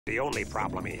The only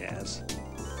problem he has.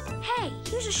 Hey,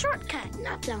 here's a shortcut.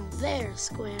 Not down there,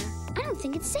 Square. I don't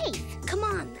think it's safe. Come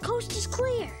on, the coast is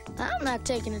clear. I'm not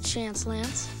taking a chance,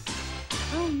 Lance.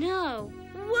 Oh, no.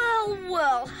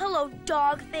 Well, hello,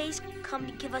 Dogface. Come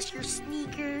to give us your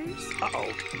sneakers.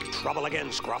 Uh-oh, trouble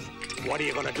again, Scruff. What are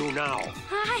you gonna do now?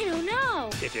 I don't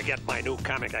know. If you get my new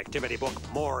comic activity book,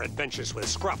 More Adventures with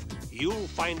Scruff, you'll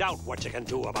find out what you can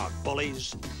do about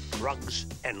bullies, drugs,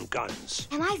 and guns.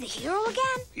 Am I the hero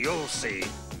again? You'll see.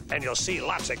 And you'll see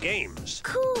lots of games.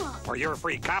 Cool. For your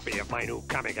free copy of my new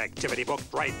comic activity book,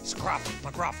 write Scruff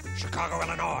McGruff, Chicago,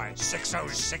 Illinois,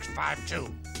 60652.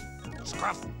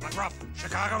 Scruff McGruff,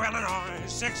 Chicago, Illinois,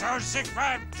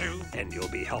 60652. And you'll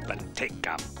be helping take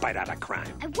a bite out of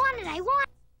crime. I want.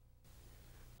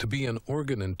 To be an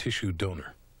organ and tissue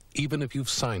donor, even if you've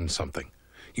signed something,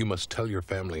 you must tell your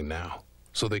family now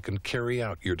so they can carry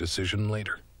out your decision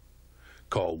later.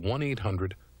 Call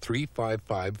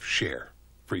 1-800-355-SHARE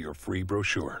for your free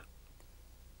brochure.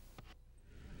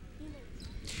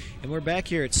 And we're back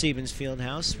here at Siebens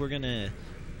Fieldhouse. We're going to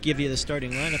give you the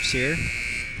starting lineups here.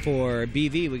 For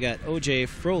BV, we got O.J.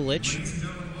 Frolich,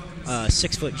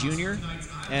 6-foot junior,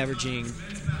 averaging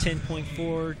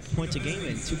 10.4 points a game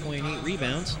and 2.8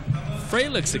 rebounds.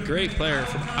 Fralick's a great player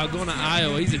from Algona,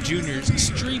 Iowa. He's a junior. He's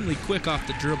extremely quick off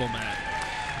the dribble mat.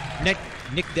 Nick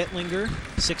Detlinger,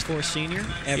 6'4 senior,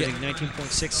 averaging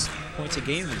 19.6 points a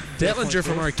game. Detlinger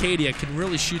from Arcadia can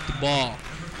really shoot the ball.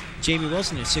 Jamie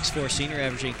Wilson is 6'4 senior,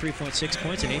 averaging 3.6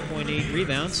 points and 8.8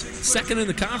 rebounds. Second in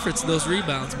the conference in those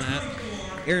rebounds, Matt.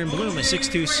 Aaron Bloom, a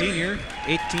 6'2 senior,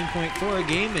 18.4 a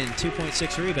game and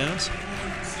 2.6 rebounds.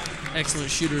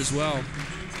 Excellent shooter as well.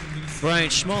 Brian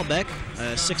Schmalbeck,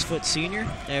 a 6-foot senior,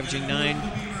 averaging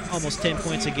almost 10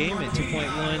 points a game and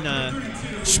 2.1.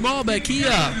 Schmalbeck,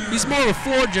 he's more of a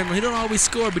floor general. He don't always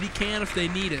score, but he can if they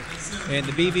need it. And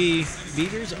the BV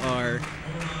Beavers are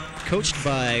coached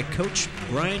by Coach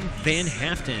Brian Van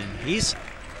Haften. He's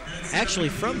actually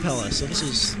from Pella, so this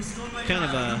is kind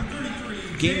of a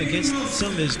game against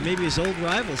some of his old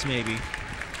rivals, maybe.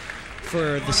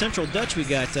 For the Central Dutch, we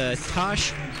got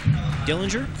Tosh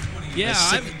Dillinger. Yeah,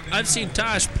 I've seen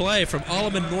Tosh play from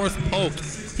Alleman North Polk.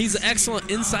 He's an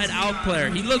excellent inside-out player.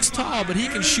 He looks tall, but he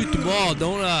can shoot the ball.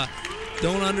 Don't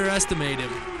underestimate him.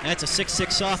 That's a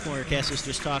 6'6 sophomore Cass was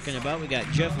just talking about. We got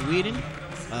Jeff Whedon,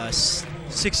 a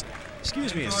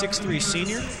 6'3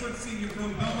 senior.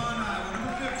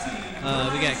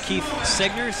 We got Keith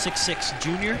Segner, 6'6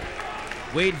 junior.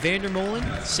 Wade Vandermolen,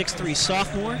 6'3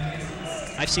 sophomore.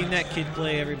 I've seen that kid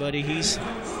play, everybody.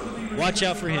 Watch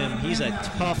out for him. He's a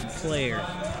tough player.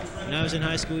 When I was in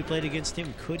high school, we played against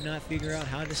him. Could not figure out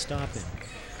how to stop him.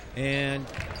 And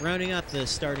rounding out the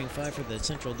starting five for the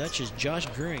Central Dutch is Josh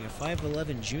Gruring, a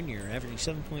 5'11 junior, averaging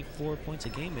 7.4 points a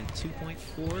game and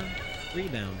 2.4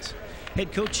 rebounds.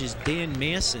 Head coach is Dan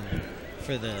Masson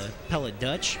for the Pella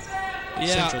Dutch.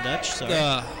 Central Dutch, sorry.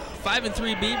 The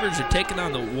 5-3 Beavers are taking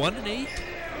on the 1-8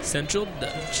 Central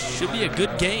Dutch. Should be a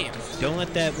good game. Don't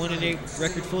let that 1-8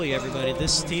 record fool you, everybody.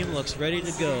 This team looks ready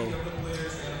to go.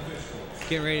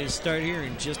 Getting ready to start here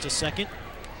in just a second.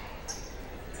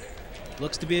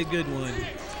 Looks to be a good one.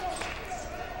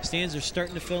 Stands are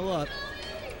starting to fill up.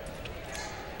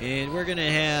 And we're going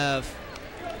to have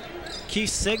Keith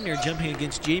Segner jumping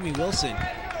against Jamie Wilson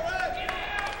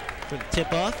for the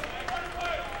tip-off.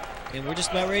 And we're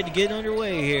just about ready to get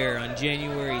underway here on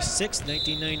January 6th,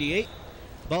 1998.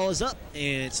 Ball is up,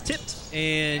 and it's tipped,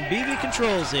 and BV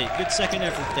controls it. Good second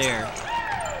effort there.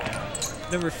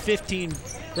 Number 15,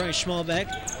 Brian Schmalbeck,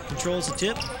 controls the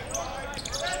tip.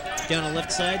 Down the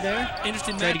left side there.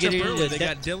 Interesting matchup early. They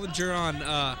got Dillinger on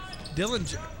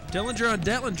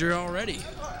Detlinger already.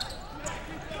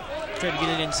 Tried to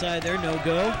get it inside there, no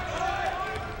go.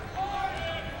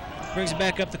 Brings it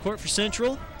back up the court for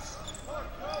Central.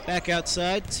 Back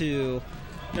outside to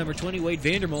number 20, Wade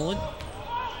Vandermolen.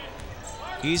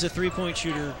 He's a three-point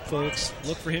shooter, folks.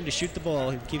 Look for him to shoot the ball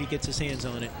if he gets his hands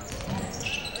on it.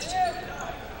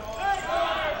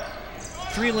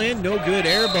 Three-land, no good.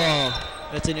 Air ball.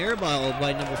 That's an air ball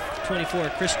by number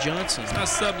 24, Chris Johnson. It's not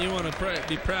something you want to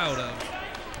be proud of.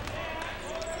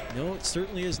 No, it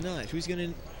certainly is not. Who's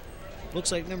going to...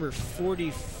 Looks like number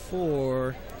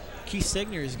 44, Keith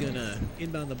Segner, is going to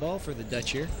inbound the ball for the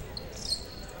Dutch here.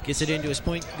 Gets it into his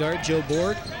point guard, Joe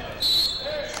Borg.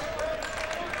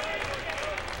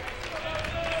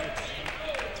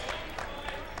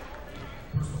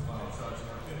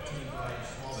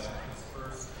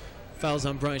 Fouls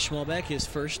on Brian Schmalbeck, his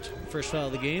first foul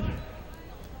of the game.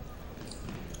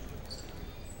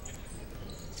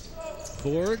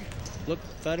 Borg,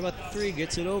 thought about the three,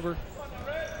 gets it over.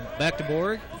 Back to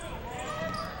Borg.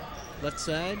 left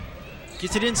side.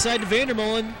 Gets it inside to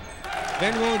Vandermolen.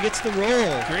 Vandermolen gets the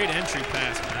roll. Great entry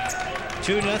pass, man.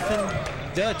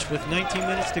 2-0 Dutch with 19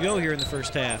 minutes to go here in the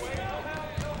first half.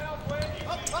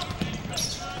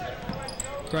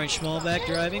 Brian Schmalback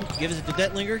driving, gives it to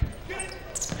Detlinger.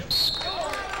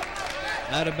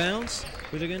 Out of bounds.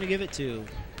 Who they're going to give it to?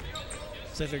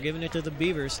 Looks like they're giving it to the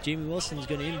Beavers. Jamie Wilson's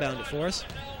going to inbound it for us.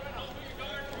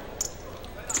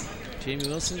 Jamie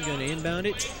Wilson's going to inbound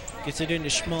it. Gets it into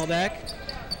Schmalback.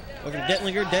 Over to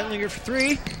Detlinger. Detlinger for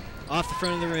three. Off the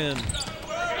front of the rim.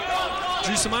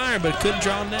 Drew some iron, but couldn't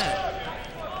draw net.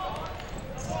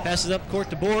 Passes up court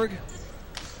to Borg.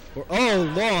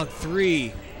 Oh, long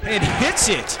three. And hits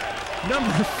it.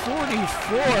 Number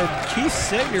 44, Keith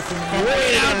Segner from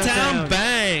way downtown.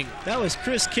 Bang. That was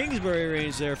Chris Kingsbury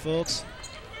range there, folks.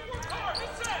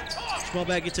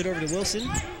 Schmalback gets it over to Wilson.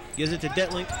 Gives it to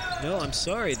Detling. No, I'm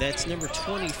sorry. That's number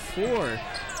 24,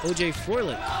 O.J.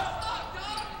 Forlick.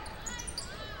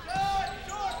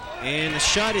 And the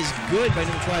shot is good by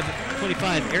number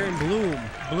 25, Aaron Bloom.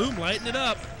 Bloom lighting it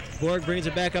up. Borg brings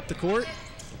it back up the court.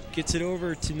 Gets it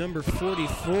over to number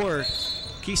 44,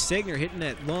 Keith Segner, hitting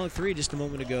that long three just a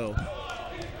moment ago.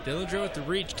 Dillinger with the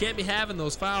reach. Can't be having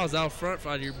those fouls out front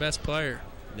on your best player.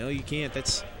 No, you can't.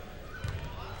 That's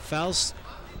fouls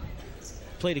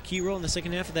played a key role in the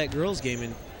second half of that girls' game,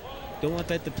 and don't want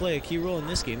that to play a key role in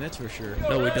this game, that's for sure.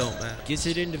 No, we don't, man. Gets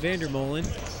it into Vandermolen.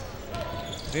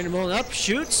 Vandermolen up,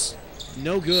 shoots.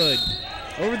 No good.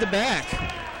 Over the back.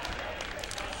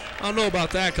 I don't know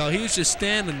about that call. He was just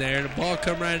standing there, and the ball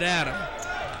come right at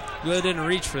him. Really didn't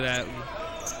reach for that.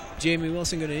 Jamie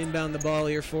Wilson going to inbound the ball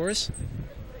here for us.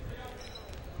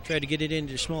 Tried to get it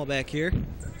into Schmalback here.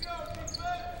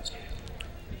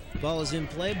 Ball is in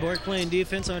play. Borg playing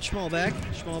defense on Schmalback.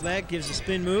 Schmalback gives a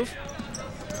spin move.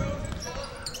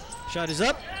 Shot is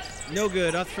up. No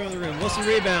good. Off the front of the rim. Wilson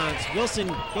rebounds.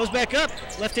 Wilson goes back up.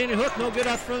 Left-handed hook. No good.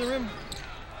 Off the front of the rim.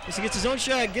 Wilson gets his own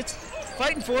shot. Gets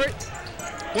fighting for it.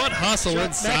 What hustle Shot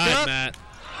inside, Matt.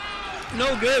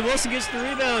 No good. Wilson gets the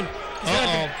rebound.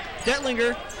 Uh-oh.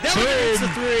 Detlinger. Detlinger gets the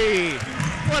three.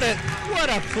 What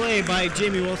a play by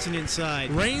Jamie Wilson inside.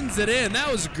 Reins it in.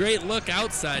 That was a great look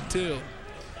outside, too.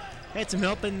 Had some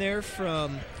help in there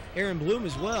from Aaron Bloom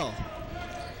as well.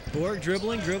 Borg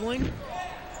dribbling.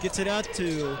 Gets it out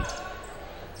to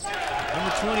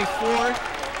number 24,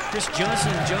 Chris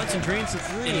Johnson. Johnson drains the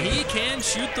three. And he can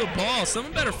shoot the ball.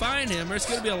 Someone better find him or it's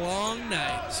going to be a long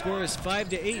night. Score is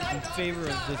 5-8 in favor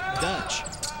of the Dutch.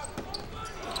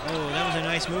 Oh, that was a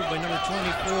nice move by number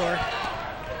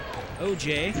 24,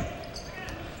 OJ.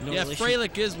 No yeah, relation.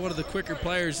 Freilich is one of the quicker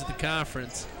players of the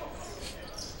conference.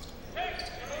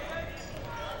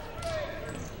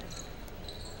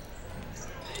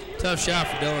 Tough shot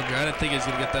for Dillinger. I didn't think he was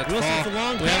going to get that Wilson ball. with a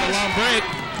long We have a long break.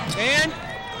 And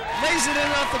lays it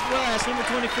in off the glass, number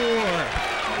 24.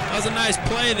 That was a nice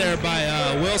play there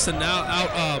by Wilson. Now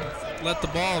let the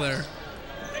ball there.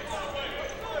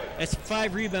 That's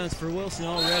 5 rebounds for Wilson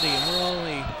already, and we're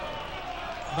only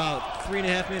about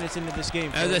 3.5 minutes into this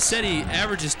game. As I said, he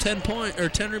averages 10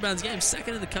 rebounds a game,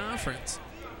 second in the conference.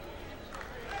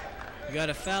 We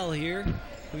got a foul here.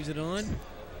 Who's it on?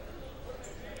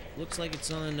 Looks like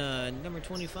it's on number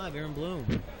 25, Aaron Bloom.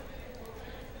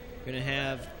 Going to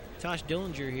have Tosh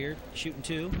Dillinger here shooting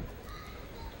 2.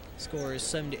 Score is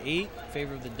 7-8 in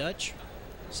favor of the Dutch.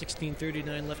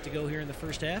 16:39 left to go here in the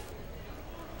first half.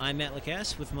 I'm Matt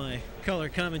Lacasse with my color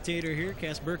commentator here,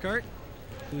 Cass Burkhart,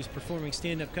 who's performing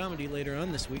stand-up comedy later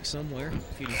on this week somewhere,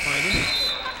 if you can find him.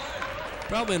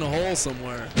 Probably in a hole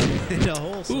somewhere. In a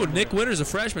hole somewhere. Ooh, Nick Winters a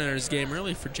freshman in his game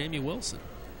early for Jamie Wilson.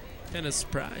 Kind of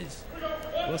surprised.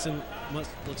 Wilson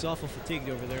looks awful fatigued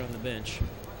over there on the bench.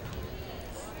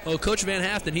 Oh, Coach Van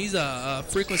Haften, he's a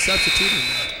frequent substitute.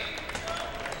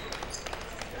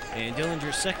 And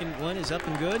Dillinger's second one is up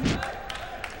and good.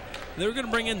 They were going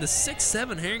to bring in the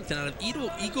 6'7" Harrington out of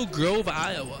Eagle Grove,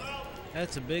 Iowa.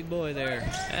 That's a big boy there.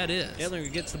 That is.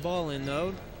 Dillinger gets the ball in,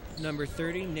 though. Number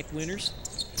 30, Nick Winters.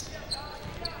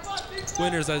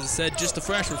 Winters, as I said, just a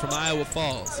freshman from Iowa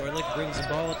Falls. Forlick brings the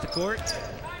ball up the court.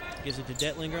 Gives it to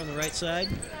Detlinger on the right side.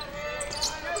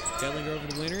 Detlinger over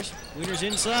to Winters. Winters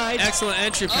inside. Excellent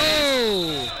entry pass.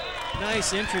 Oh!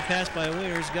 Nice entry pass by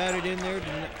Winters. Got it in there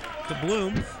to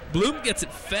Bloom. Bloom gets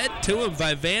it fed to him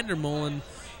by Vandermolen,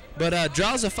 but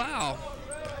draws a foul.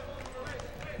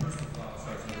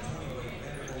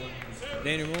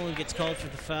 Vandermolen gets called for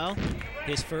the foul.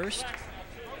 His first.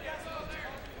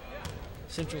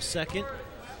 Central second.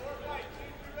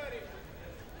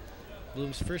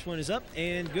 Bloom's first one is up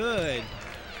and good.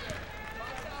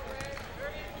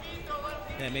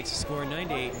 That makes the score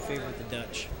 9-8 in favor of the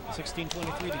Dutch.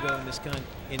 16:23 to go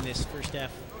in this first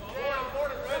half.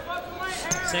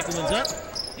 Second one's up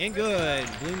and good.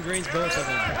 Bloom drains both of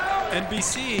them.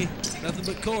 NBC, nothing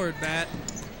but cord, Matt.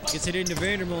 Gets it into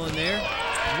Vandermolen there.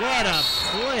 What a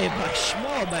play by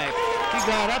Schmalbeck. He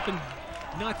got up and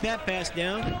knocked that pass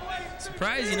down.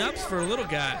 Surprising ups for a little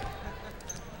guy.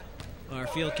 Our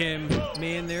field cam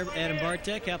man there, Adam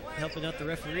Bartek, helping out the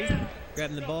referee,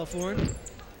 grabbing the ball for him.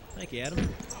 Thank you, Adam.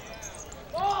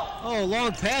 Oh,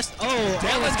 long pass. Oh,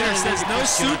 Dellinger says no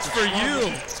soup for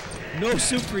you. No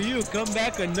soup for you. Come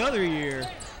back another year.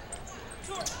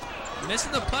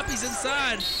 Missing the puppies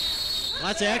inside.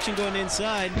 Lots of action going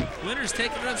inside. Winter's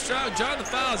taking it up strong. John the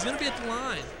foul is going to be at the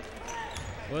line.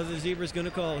 What are the Zebras going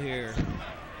to call here?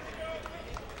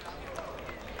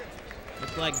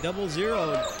 Looked like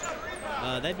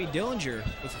 0-0. That'd be Dellinger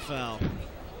with a foul.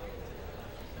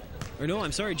 Or no,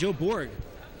 I'm sorry, Joe Borg.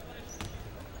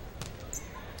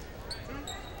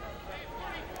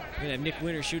 We're going to have Nick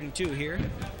Winter shooting two here.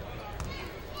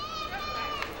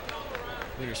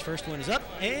 Winter's first one is up,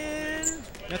 and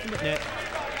nothing but net.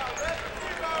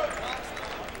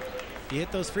 You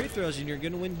hit those free throws, and you're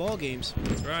going to win ball games.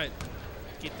 That's right.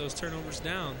 Keep those turnovers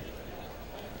down.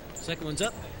 Second one's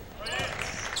up.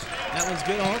 That one's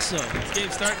good also. This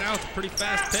game's starting out with a pretty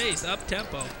fast pace, up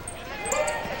tempo.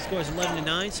 Score's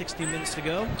 11-9, 16 minutes to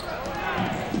go.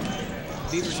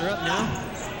 Beavers are up now.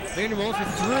 Vandermolen for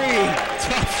three.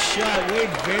 Tough shot. Wade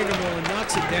Vandermolen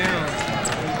knocks it down.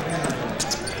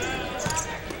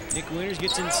 Nick Winters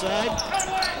gets inside.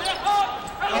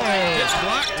 Oh,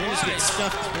 Winters gets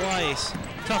stuffed twice.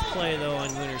 Tough play, though,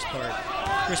 on Winters' part.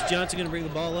 Chris Johnson going to bring the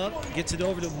ball up. Gets it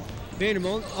over to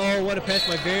Vandermolen. Oh, what a pass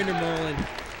by Vandermolen.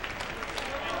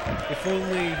 If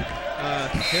only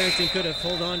Harrington could have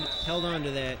held on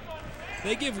to that.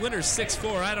 They give Winters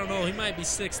 6'4". I don't know. He might be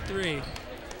 6'3".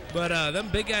 But them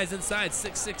big guys inside,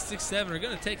 6'6", 6'7", are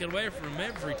going to take it away from him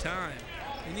every time.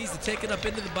 He needs to take it up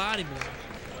into the body more.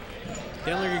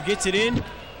 Dellinger gets it in.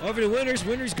 Over to Winters.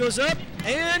 Winters goes up.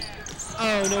 And,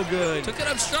 oh, no good. Took it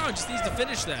up strong. Just needs to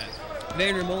finish that.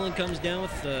 Vandermolen comes down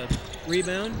with the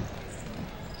rebound.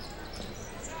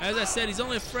 As I said, he's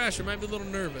only fresh. Or might be a little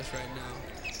nervous right now.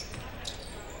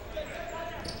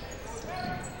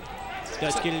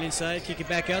 Dutch get it inside, kick it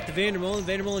back out to Vandermolen.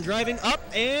 Vandermolen driving up,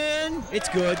 and it's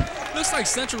good. Looks like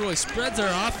Central really spreads their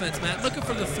offense, Matt. Looking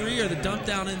for the three or the dump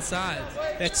down inside.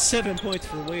 That's 7 points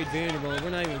for Wade Vandermolen.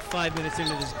 We're not even 5 minutes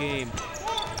into this game.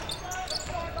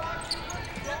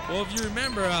 Well, if you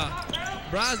remember,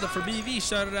 Brazda for BV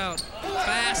started out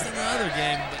fast in the other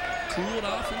game, but cooled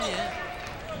off in the end,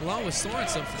 along with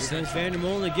Sorensen for Here Central. comes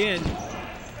Vandermolen again.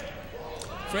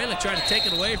 Fralick tried to take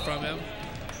it away from him.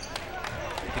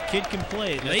 The kid can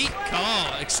play. Late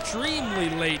call, extremely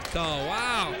late call.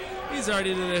 Wow, he's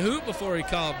already to the hoop before he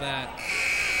called that.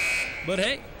 But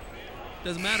hey,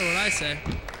 doesn't matter what I say.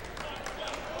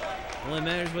 All that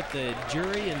matters what the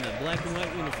jury and the black and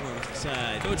white uniforms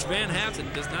decide. Coach Van Hampton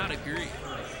does not agree.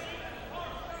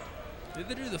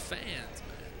 Neither do the fans,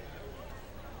 man.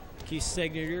 Keith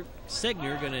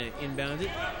Segner going to inbound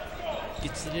it.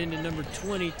 Gets it into number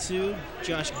 22,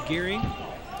 Josh Gearing.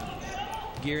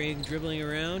 Gearing dribbling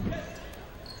around.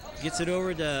 Gets it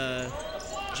over to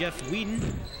Jeff Whedon.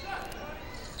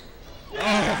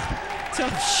 Oh,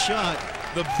 tough shot.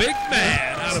 The big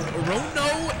man out of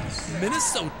Orono,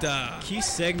 Minnesota. Keith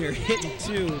Segner hitting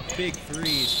two big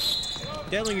threes.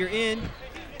 Dellinger in,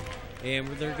 and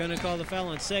they're going to call the foul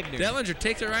on Segner. Dellinger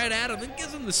takes it right at him, then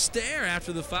gives him the stare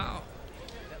after the foul.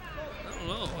 I don't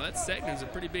know. That Segner's a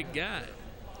pretty big guy.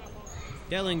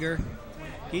 Dellinger,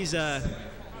 he's a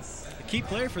key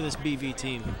player for this BV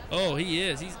team. Oh, he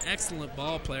is. He's an excellent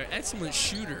ball player, excellent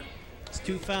shooter. It's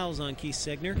 2 fouls on Keith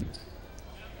Segner.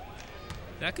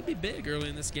 That could be big early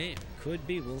in this game. Could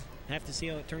be. We'll have to see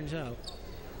how it turns out.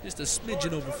 Just a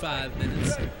smidgen over 5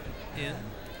 minutes. Yeah.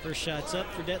 First shot's up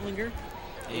for Dellinger.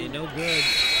 And no good.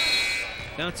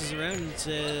 Bounces around and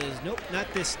says, nope,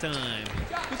 not this time.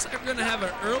 Looks like we're going to have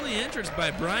an early entrance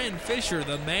by Brian Fisher,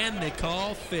 the man they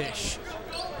call Fish.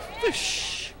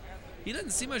 Fish. He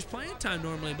doesn't see much playing time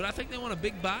normally, but I think they want a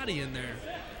big body in there.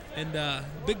 And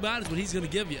big body is what he's going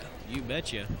to give you. You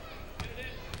betcha.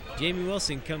 Jamie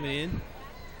Wilson coming in.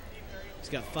 He's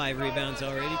got 5 rebounds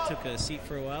already. Took a seat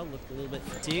for a while. Looked a little bit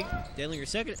fatigued. Dellinger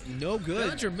second. No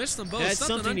good. Dellinger missed them both. That's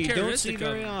something you don't see uncharacteristic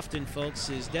very of him. often, folks,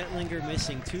 is Dellinger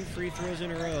missing 2 free throws in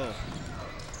a row.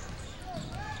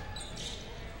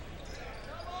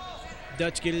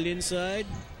 Dutch get it inside.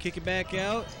 Kick it back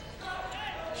out.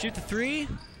 Shoot the 3.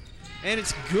 And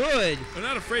it's good. They're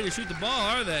not afraid to shoot the ball,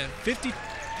 are they?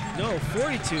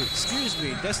 42. Excuse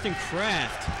me. Dustin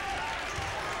Kraft.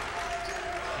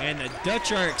 And the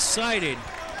Dutch are excited.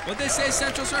 What they say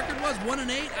Central's record was?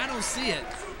 1-8? I don't see it.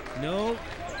 No.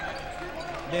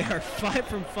 They are 5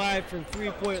 from 5 from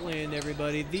three-point land,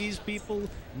 everybody. These people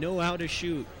know how to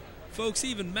shoot. Folks,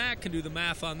 even Matt can do the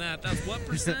math on that. That's what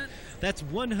percent? That's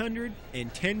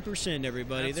 110%,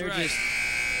 everybody. That's They're right. just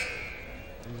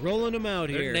rolling them out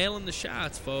They're here. nailing the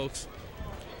shots, folks.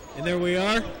 And there we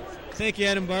are. Thank you,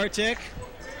 Adam Bartek.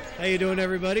 How you doing,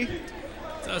 everybody?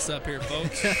 It's us up here,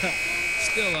 folks.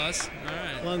 Still us. All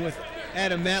right. Along with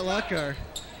Adam Matlock,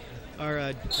 our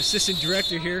assistant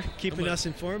director here, keeping us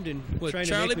informed and With trying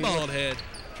Charlie to make me Baldhead.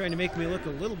 trying to make me look a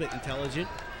little bit intelligent.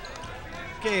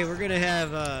 Okay, we're gonna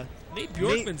have Nate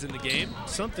Bjorkman's in the game.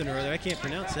 something or other. I can't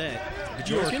pronounce that.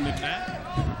 Bjorkman,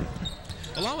 Matt.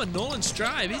 Along with Nolan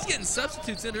Strive. He's getting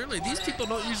substitutes in early. These people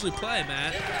don't usually play,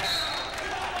 Matt. I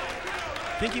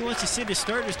think he wants to sit his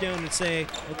starters down and say,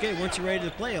 okay, once you're ready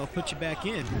to play, I'll put you back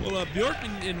in. Well,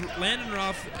 Bjorkman and Landon are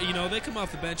off, they come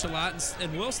off the bench a lot.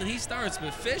 And Wilson, he starts.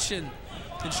 But Fish and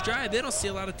Stride, they don't see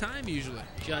a lot of time usually.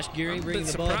 Josh Geary I'm a bringing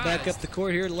bit the ball back surprised. up the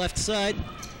court here to the left side.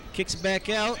 Kicks it back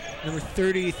out. Number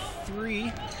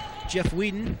 33, Jeff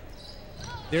Whedon.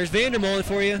 There's Vandermolen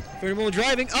for you. Vandermolen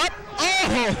driving up.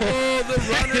 Oh, the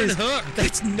runner and hook.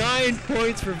 That's 9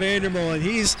 points for Vandermolen.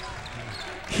 He's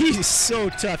so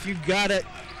tough. You got it.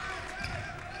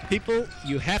 People,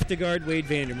 you have to guard Wade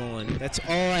Vandermolen. That's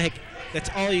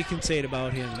all you can say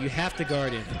about him. You have to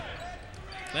guard him.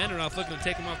 Landenoff looking to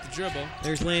take him off the dribble.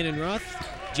 There's Landon Roth.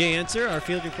 Jay Enser, our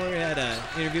field reporter, had an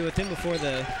interview with him during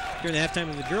the halftime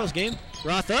of the girls' game.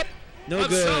 Roth up. No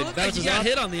good. So, looked like he got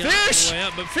hit on the way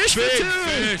up, but Fish big for two.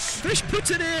 Fish. Fish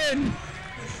puts it in.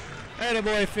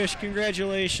 Attaboy, Fish.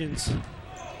 Congratulations.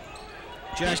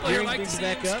 Josh People here Geary like to brings it see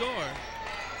back him up. score.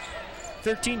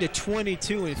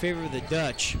 13-22 in favor of the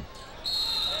Dutch.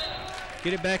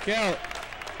 Get it back out.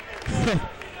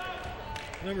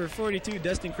 Number 42,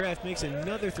 Dustin Kraft, makes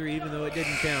another three, even though it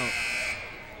didn't count.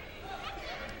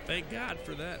 Thank God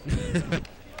for that.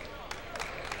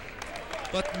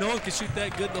 But no one can shoot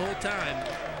that good the whole time.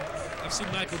 I've seen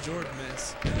Michael Jordan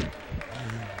miss.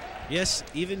 Yes,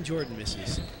 even Jordan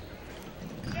misses.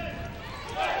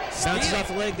 Bounces off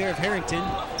the leg there of Harrington.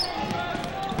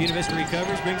 Buena Vista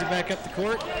recovers, brings it back up the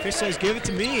court. Fish says, give it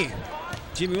to me.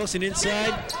 Jimmy Wilson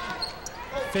inside,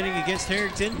 defending against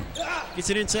Harrington. Gets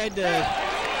it inside to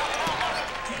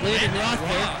Landon Roth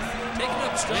there. Taking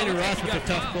up strong. Landon Roth with a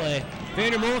tough play.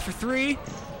 Vandermolen for three.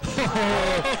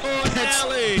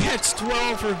 That's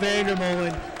 12 for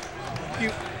Vandermolen.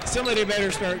 Somebody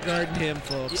better start guarding him,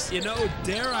 folks.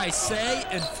 Dare I say,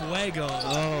 en fuego.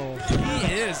 Oh.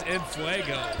 He is en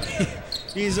fuego.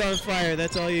 He's on fire.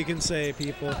 That's all you can say,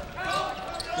 people.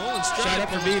 Shot Shot up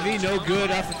for BV, no good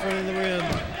off the front of the rim.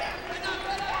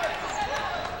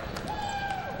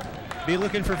 Be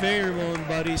looking for Vandermolen,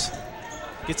 buddies.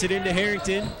 Gets it into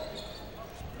Harrington.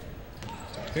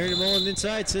 Vandermolen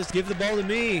inside says, give the ball to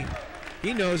me.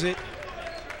 He knows it.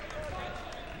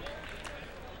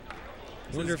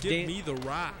 Wonder if give me the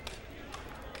rock.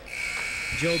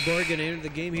 Joe Borg going to enter the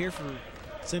game here for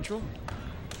Central.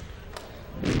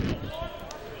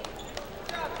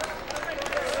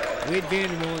 Wade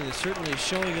Vandermolen is certainly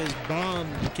showing his bomb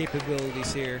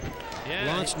capabilities here.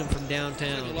 Yeah, launching them from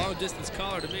downtown. He's a long distance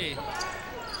caller to me.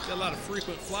 Got a lot of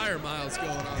frequent flyer miles going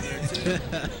on there too.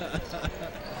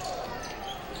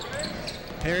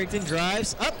 Harrington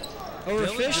drives up over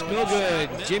Dylan Fish, George no good.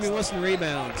 missed. Jamie Wilson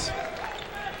rebounds.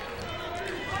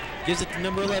 Gives it to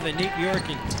number 11, Nate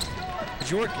Bjorken.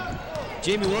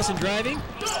 Jamie Wilson driving.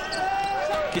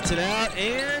 Gets it out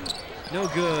and no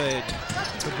good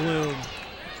to Bloom.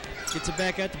 Gets it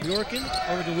back out to Bjorken.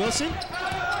 Over to Wilson.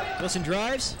 Wilson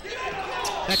drives.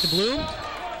 Back to Bloom.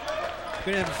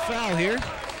 Going to have a foul here.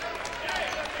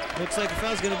 Looks like the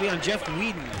foul's going to be on Jeff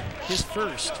Whedon, his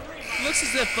first. Looks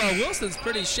as if Wilson's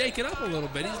pretty shaken up a little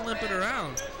bit. He's limping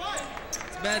around.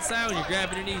 It's a bad sign when you're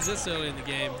grabbing your knees this early in the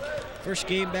game. First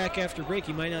game back after break.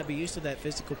 He might not be used to that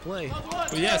physical play. Well,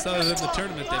 yes, other than the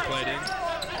tournament they played in.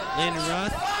 Landon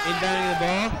Roth inbounding the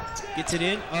ball. Gets it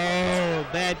in. Oh,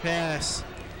 bad pass.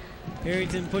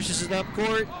 Harrington pushes it up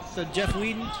court to Jeff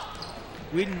Whedon.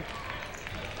 Whedon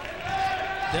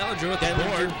Dellinger with the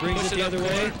board. brings Push it the up other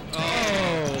way. court.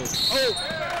 Oh.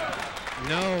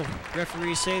 No.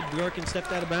 Referee said Bjorken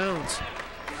stepped out of bounds.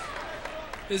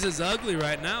 This is ugly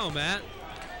right now, Matt.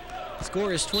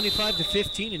 Score is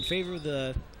 25-15 in favor of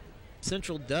the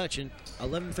Central Dutch, and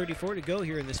 11:34 to go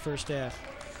here in this first half.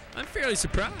 I'm fairly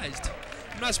surprised.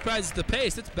 I'm not surprised at the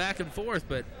pace. It's back and forth,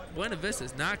 but Buena Vista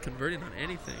is not converting on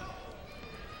anything.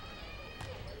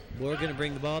 We're going to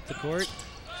bring the ball up the court.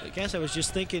 I guess I was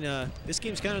just thinking this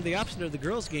game's kind of the opposite of the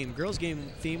girls' game. Girls'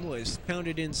 game theme was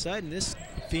pounded inside, and this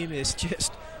theme is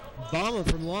just bombing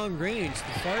from long range.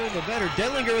 The farther the better.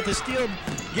 Dedlinger with the steal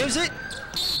gives it.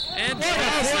 And what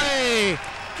a play!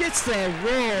 Gets the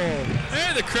roll.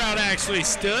 There the crowd actually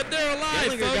stood. They're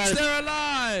alive, Dedlinger folks. They're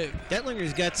alive.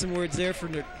 Dedlinger's got some words there for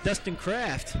Dustin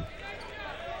Kraft.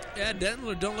 Yeah,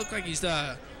 Dedlinger don't look like he's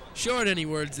short any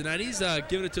words tonight. He's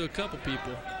giving it to a couple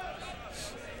people.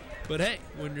 But hey,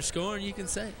 when you're scoring, you can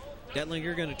say.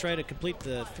 Dedlinger going to try to complete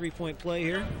the three-point play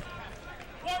here.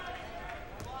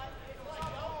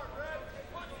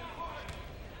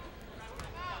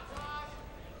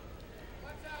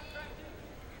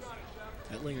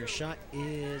 Dedlinger's shot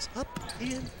is up,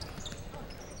 and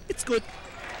it's good.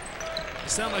 You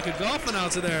sound like a golf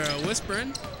announcer there,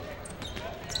 whispering.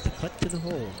 The putt to the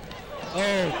hole.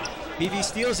 Oh, BV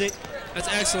steals it. That's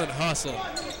excellent hustle.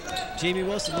 Jamie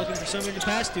Wilson looking for someone to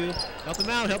pass to. Help him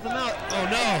out, help him out. Oh,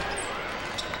 no.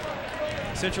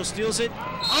 Central steals it.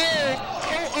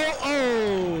 Oh.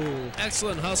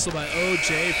 Excellent hustle by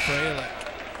O.J. Freilich.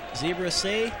 Zebra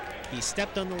say he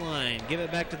stepped on the line. Give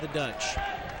it back to the Dutch.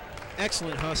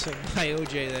 Excellent hustle by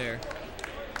O.J. there.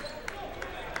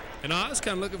 And I was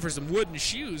kind of looking for some wooden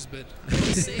shoes, but I don't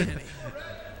see any.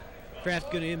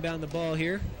 Kraft going to inbound the ball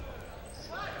here.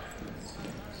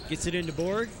 Gets it into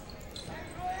Borg.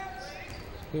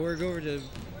 Borg over to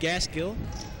Gaskill.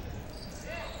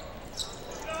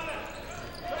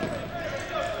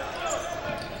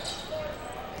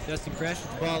 Dustin Kraft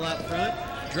with the ball out front.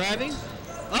 Driving.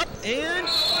 Up and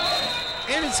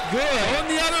it's good. Going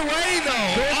the other way,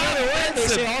 though. Going the other way. They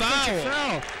say Offensive offensive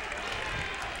foul.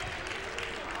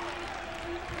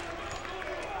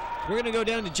 We're going to go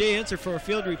down to Jay Enser for a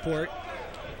field report.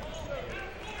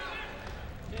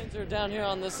 Are down here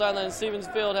on the sideline of Stevens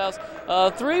Fieldhouse.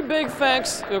 Three big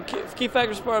facts, or key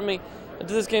factors, pardon me, to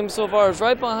this game so far is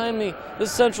right behind me,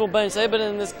 this central bench. They've been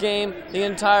in this game the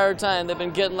entire time. They've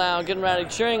been getting loud, getting rowdy,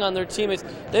 cheering on their teammates.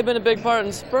 They've been a big part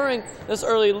in spurring this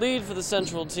early lead for the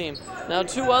central team. Now,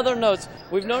 two other notes.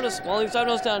 We've noticed, well, at least I've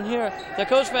noticed down here, that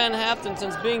Coach Van Haften,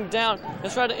 since being down,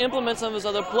 has tried to implement some of his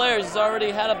other players. He's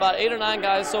already had about 8 or 9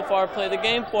 guys so far play the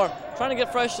game for him, trying to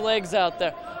get fresh legs out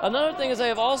there. Another thing is they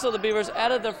have also, the Beavers,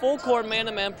 added their full-court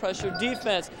man-to-man pressure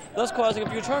defense, thus causing a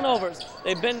few turnovers.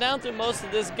 They've been down through most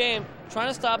of this game, trying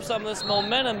to stop some of this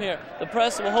momentum here. The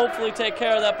press will hopefully take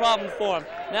care of that problem for them.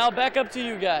 Now back up to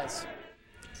you guys.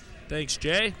 Thanks,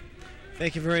 Jay.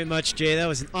 Thank you very much, Jay. That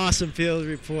was an awesome field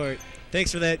report.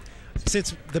 Thanks for that.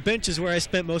 Since the bench is where I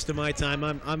spent most of my time,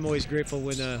 I'm always grateful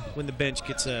when the bench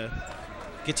gets a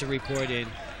report in.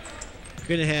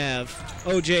 Gonna have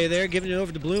OJ there, giving it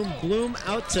over to Bloom. Bloom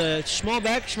out to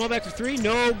Schmalbeck. Schmalbeck for three.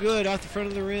 No good. Off the front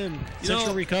of the rim.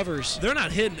 Central recovers. They're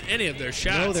not hitting any of their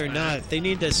shots. No, they're not. They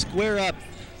need to square up.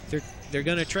 They're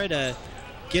gonna try to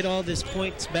get all these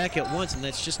points back at once, and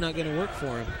that's just not gonna work for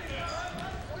them.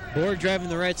 Borg driving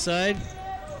the right side,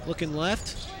 looking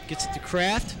left, gets it to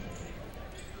Kraft.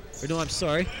 Or no, I'm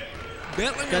sorry.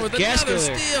 Dedlinger with another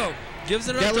steal. Gives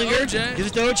it up to OJ. Gives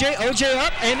it to OJ. OJ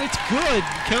up, and it's good.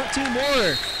 Count 2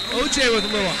 more. OJ with a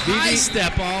little high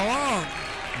step all along.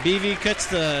 BV cuts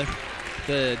the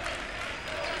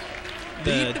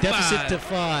deficit to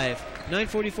 5.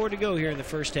 9:44 to go here in the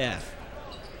first half.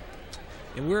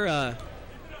 And we're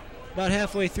about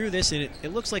halfway through this, and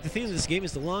it looks like the theme of this game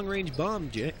is the long-range bomb,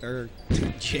 Jay.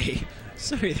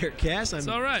 Sorry there, Cass. It's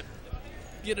all right.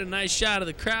 Get a nice shot of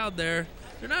the crowd there.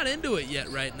 They're not into it yet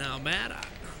right now, Matt.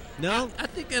 No? I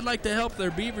think they'd like to help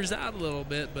their Beavers out a little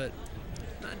bit, but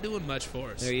not doing much for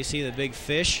us. There you see the big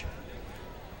fish.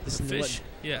 Listen to what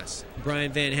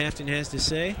Brian Van Haften has to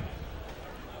say.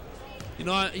 You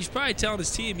know, he's probably telling his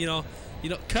team, you know,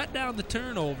 cut down the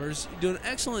turnovers. You're doing an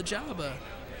excellent job of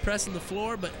pressing the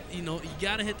floor, but, you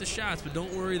got to hit the shots, but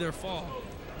don't worry their fall.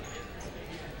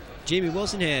 Jamie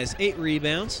Wilson has 8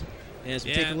 rebounds. As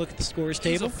we take a look at the scores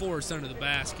table. He's a force under the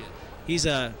basket. He's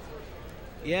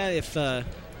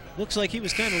looks like he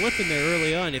was kind of lipping there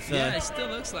early on. It still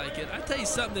looks like it. I tell you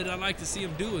something that I like to see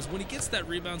him do is when he gets that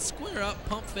rebound, square up,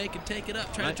 pump fake, and take it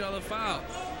up, try to draw the foul.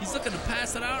 He's looking to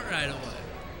pass it out right away.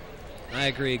 I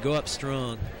agree. Go up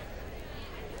strong.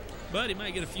 But he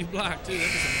might get a few blocks, too.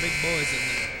 There's some big boys in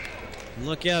there. And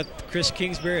look out. Chris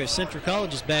Kingsbury of Central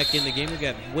College is back in the game. We've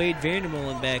got Wade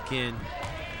Vandermolen back in.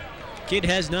 Kid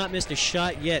has not missed a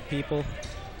shot yet, people.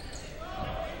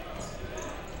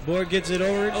 Borg gets it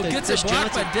over to gets Chris it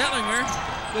blocked Johnson. by Dedlinger,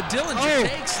 but Dillinger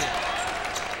takes it.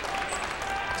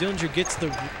 Dillinger gets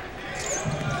the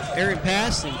errant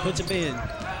pass and puts it in.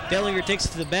 Dellinger takes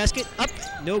it to the basket. Up,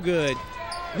 no good.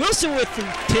 Wilson with the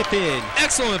tip in.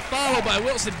 Excellent follow by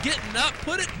Wilson. Getting up.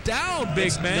 Put it down,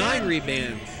 big That's man.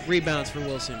 9 rebounds for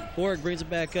Wilson. Borg brings it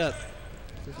back up.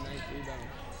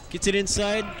 Gets it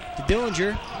inside to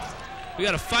Dillinger. We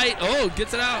got to fight. Oh,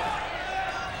 gets it out.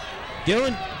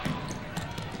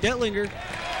 Detlinger.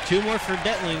 2 more for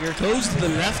Detlinger. Goes to the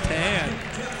left hand.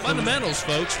 Fundamentals,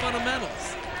 folks.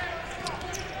 Fundamentals.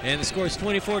 And the score is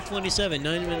 24-27.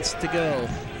 9 minutes to go.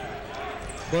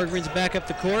 Borg brings it back up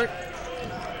the court.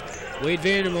 Wade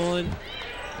Vandermolen.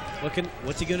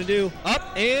 What's he going to do?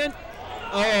 Up and...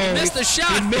 Oh, he missed the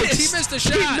shot. He missed. He missed the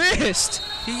shot. He missed.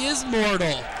 He is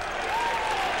mortal.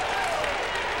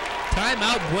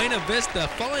 Timeout, Buena Vista.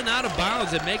 Falling out of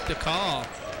bounds and make the call.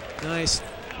 Nice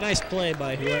play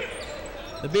by whoever.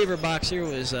 The Beaver box here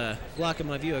was blocking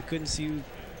my view. I couldn't see who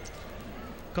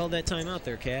called that timeout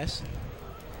there, Cass.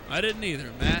 I didn't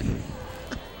either, Matt.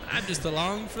 I'm just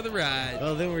along for the ride.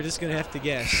 Well, then we're just going to have to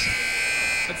guess.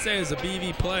 I'd say it was a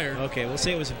BV player. Okay, we'll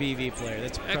say it was a BV player.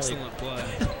 That's probably excellent play.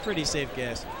 Pretty safe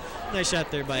guess. Nice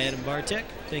shot there by Adam Bartek.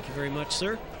 Thank you very much,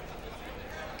 sir.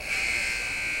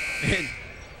 And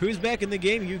who's back in the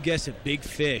game? You guessed it, Big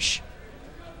Fish.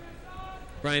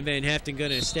 Brian Van Haften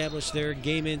going to establish their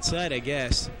game inside, I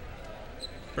guess.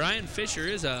 Brian Fisher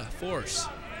is a force.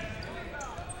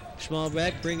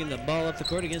 Schmalbeck bringing the ball up the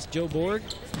court against Joe Borg.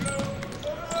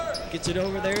 Gets it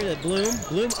over there to Bloom.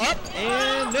 Bloom up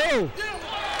and no.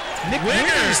 Nick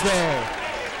Winters, though.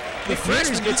 Nick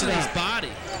Winters gets it his up.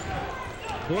 Body.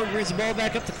 Borg brings the ball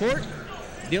back up the court.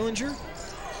 Dillinger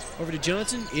over to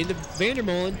Johnson into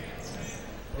Vandermolen.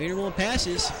 Vandermolen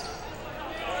passes.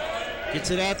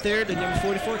 Gets it out there to number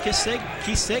 44, Keith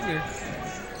Segner.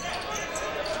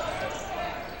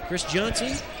 Chris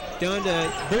Johnson down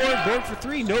to Borg. Borg for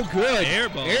 3. No good.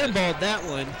 Airballed that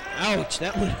one. Ouch.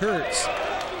 That one hurts.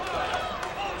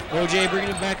 OJ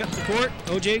bringing it back up the court.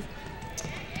 OJ.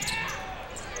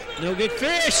 No good.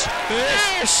 Fish.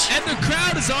 And the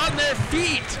crowd is on their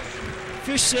feet.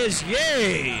 Fish says,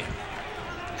 yay.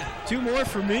 2 more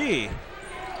for me.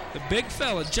 The big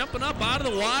fella jumping up out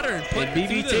of the water and putting it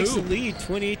through BV the takes hoop. the lead,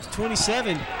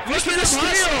 28-27. Fish Look at the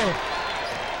steal.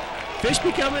 Fish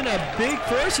becoming a big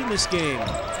force in this game.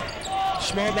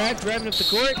 Schmalbeck driving up the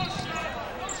court.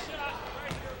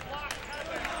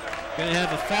 Going to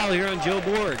have a foul here on Joe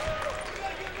Borg.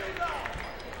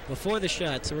 Before the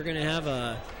shot, so we're going to have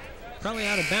a probably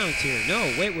out of bounds here. No,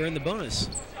 wait, we're in the bonus.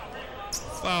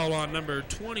 Foul on number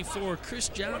 24, Chris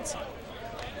Johnson.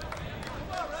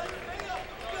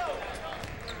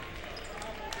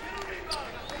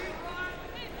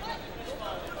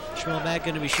 Schmalbeck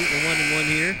going to be shooting a 1-and-1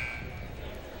 here.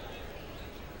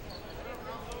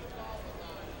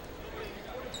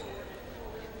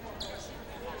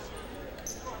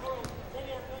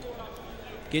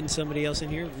 Getting somebody else in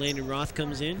here. Landon Roth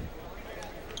comes in.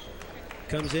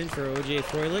 Comes in for O.J.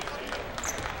 Froelich.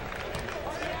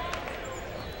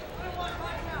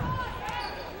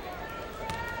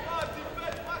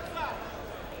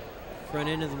 Front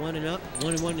end of the 1-and-up.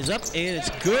 1-and-1 is up, and it's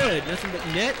good. Nothing but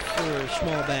net for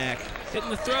Schmalbeck. Hitting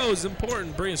the throw is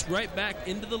important. Bring us right back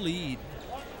into the lead.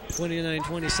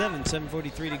 29-27.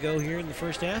 7:43 to go here in the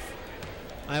first half.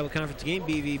 Iowa Conference game.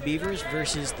 BV Beavers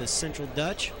versus the Central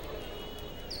Dutch.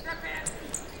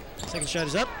 Second shot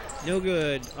is up. No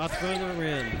good. Off the front of the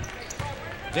rim.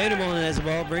 Vandermolen has the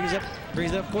ball. Brings it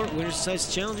up court. Winters decides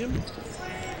to challenge him.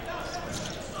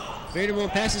 Vandermolen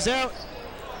passes out.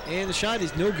 And the shot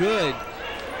is no good.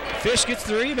 Fish gets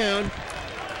the rebound.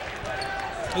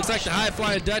 Looks like the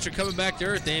high-flying Dutch are coming back to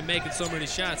earth. They ain't making so many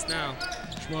shots now.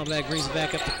 Schmalbeck brings it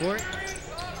back up the court.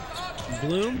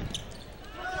 Bloom.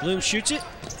 Bloom shoots it.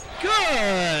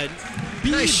 Good.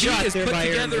 Nice shot there by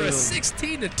Aaron Bloom. Bloom. A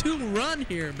 16-2 run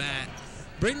here, Matt.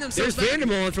 Bring themselves There's back.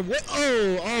 Vandermolen from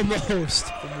almost.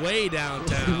 From way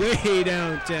downtown. Way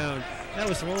downtown. That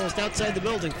was from almost outside the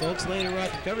building, folks. Landon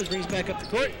Roth recovers, brings back up the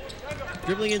court.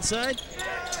 Dribbling inside.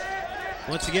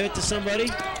 Wants to give it to somebody.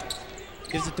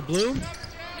 Gives it to Bloom.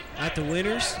 Out to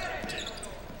Winters.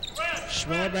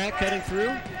 Schmalbeck cutting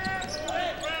through.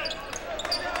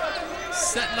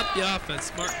 Setting up the offense.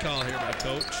 Smart call here by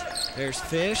Coach. There's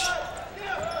Fish.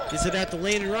 Gets it out to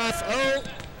Landon Roth. Oh!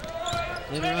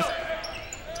 Landon Roth.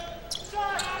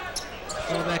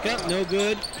 Schmalbeck up. No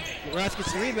good. Roth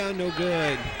gets the rebound. No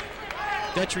good.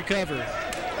 Dutch recover.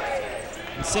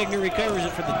 And Segner recovers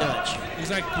it for the Dutch.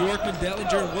 Looks like Bjorkman,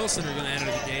 Dellinger, and Wilson are going to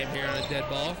enter the game here on a dead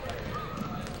ball.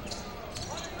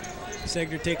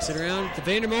 Segner takes it around to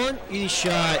Vandermolen. Easy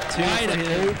shot. Wide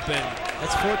open. open.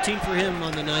 That's 14 for him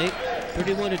on the night.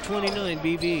 31-29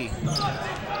 BV.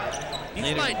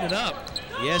 He's lighting it up.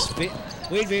 Yes,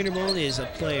 Wade Vandermolen is a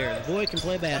player. The boy can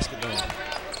play basketball.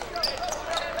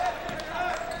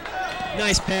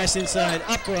 Nice pass inside.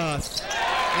 Up Roth.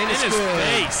 And In it's his good.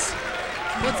 face.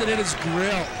 Puts it in his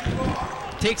grill.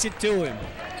 Takes it to him.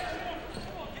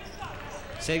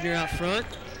 Segner out front.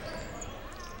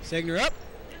 Segner up.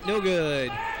 No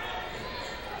good.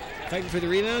 Fighting for the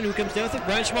rebound. Who comes down with it?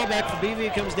 Brian Schmall back for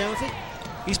BV. Comes down with it.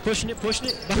 He's pushing it.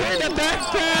 Behind that back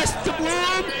pass to Bloom.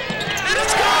 And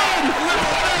it's good! Little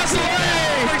pass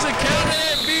away! Brings a count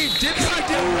and beat. Didn't he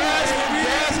do What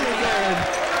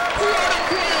a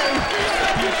play!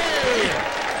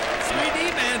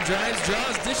 3D man drives,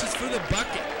 draws, dishes for the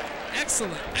bucket.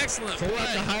 Excellent, excellent Pull out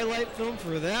play. the highlight film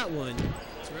for that one.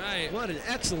 That's right. What an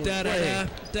excellent Da da play.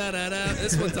 da da da.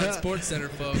 This one's on Sports Center,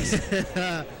 folks.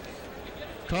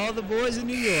 Call the boys in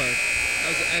New York. That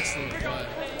was an excellent play.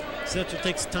 Central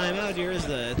takes time out here as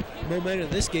the momentum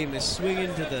of this game is swinging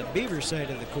to the Beaver side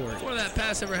of the court. Before that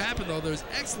pass ever happened, though, there was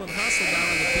excellent hustle down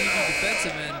on the BV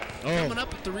defensive end. Oh. Coming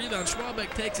up with the rebound,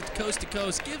 Schwalbeck takes it coast to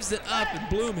coast, gives it up, and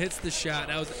Bloom hits the shot.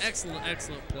 That was an excellent,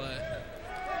 excellent play.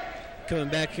 Coming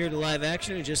back here to live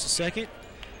action in just a second.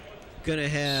 Gonna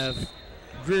have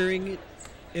Greering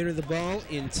enter the ball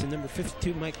into number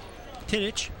 52, Mike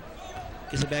Tinich.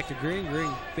 Gives it back to Greering.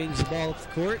 Greering brings the ball up the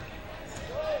court.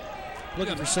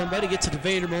 Looking for somebody, gets it to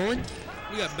Vandermolen.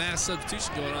 We got mass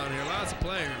substitution going on here. Lots of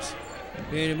players.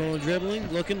 Vandermolen dribbling,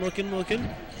 looking.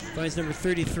 Finds number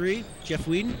 33, Jeff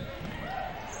Whedon.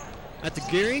 At the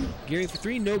Gearing. Gearing for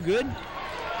three, no good.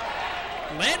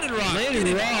 Landon Rock. Landon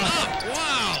getting Rock. up.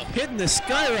 Wow. Hitting the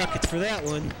skyrockets for that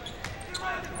one.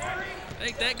 I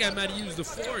think that guy might have used the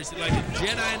Force. Like a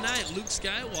Jedi Knight, Luke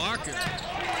Skywalker.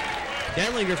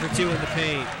 Datlinger for two in the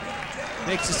paint.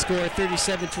 Makes the score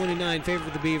 37-29, favor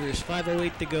of the Beavers.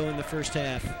 5:08 to go in the first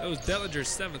half. That was Dellinger's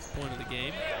 7th point of the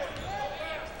game.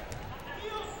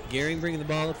 Gearing bringing the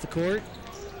ball up the court.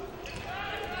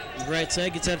 Right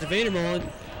side, gets out to Vandermolen.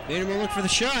 Vandermolen looking for the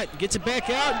shot, gets it back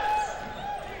out.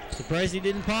 Surprised he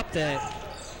didn't pop that.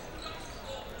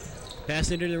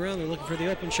 Pass into the round, they're looking for the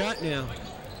open shot now.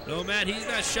 No, Matt, he's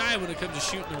not shy when it comes to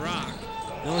shooting the rock.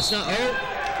 No, it's not.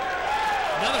 Oh,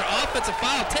 Another offensive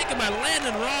foul taken by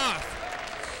Landon Roth.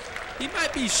 He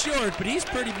might be short, but he's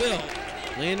pretty built.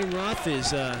 Landon Roth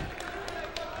is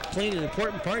playing an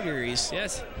important part here. He's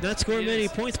Yes. not scoring he many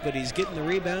is. points, but he's getting the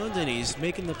rebounds and he's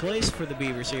making the plays for the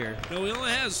Beavers here. No, he only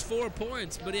has 4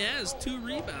 points, but he has 2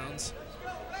 rebounds.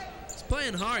 He's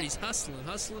playing hard. He's hustling.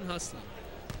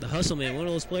 The hustle man, one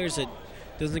of those players that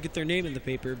doesn't get their name in the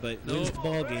paper, but wins Nope. the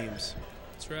ball games.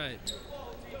 That's right.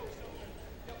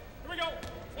 We're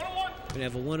gonna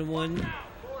have a 1-on-1.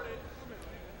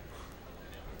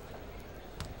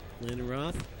 Landon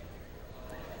Roth.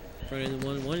 Front end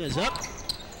 1-on-1 is up.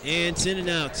 And it's in and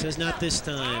out. Says not this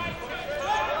time.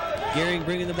 Gearing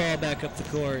bringing the ball back up the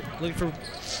court. Looking for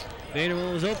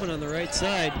Vanderbilt was open on the right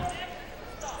side.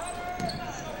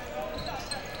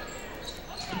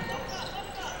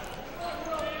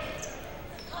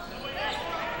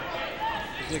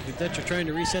 Looks like the Dutch are trying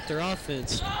to reset their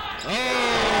offense.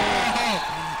 Oh!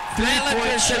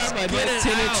 Three-point shot by Mike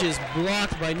Tinich is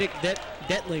blocked by Nick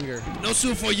Detlinger. No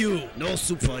soup for you. No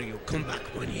soup for you. Come back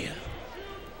 1 year.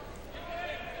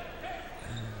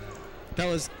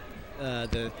 Fellas,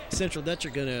 the Central Dutch are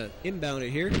going to inbound it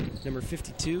here. Number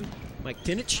 52, Mike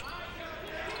Tinich.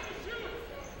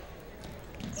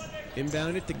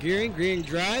 Inbound it to Gearing. Gearing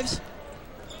drives.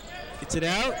 Gets it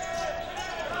out.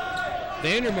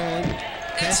 Vandermolen.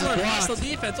 Excellent hostile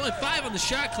defense. Only 5 on the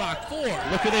shot clock. 4.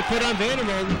 Look who they put on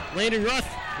Vandermolen. Landon Roth.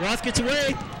 Roth gets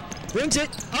away. Brings it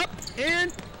up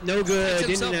and no good.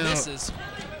 In and out. Misses.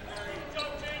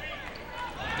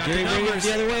 Got the Gearing bringing it numbers.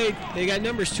 the other way. They got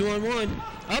numbers 2-on-1.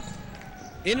 Up.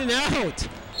 In and out.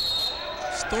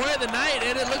 Story of the night,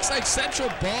 and it looks like Central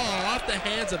ball off the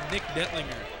hands of Nick Detlinger.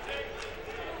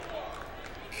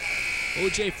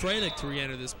 O.J. Fralick to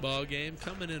re-enter this ball game,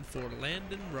 coming in for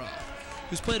Landon Roth,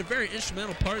 who's played a very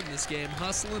instrumental part in this game,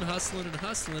 hustling,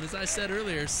 as I said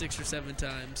earlier, 6 or 7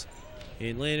 times.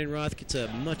 And Landon Roth gets a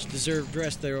much-deserved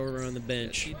rest there over on the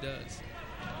bench. Yes, he does.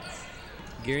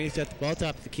 Gearing's got the ball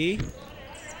top of the key.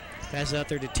 Passes out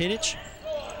there to Tinich.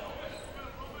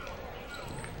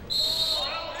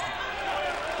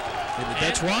 And the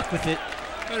Dutch walk with it.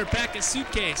 Better pack his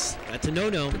suitcase. That's a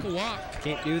no-no. Took a walk.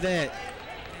 Can't do that.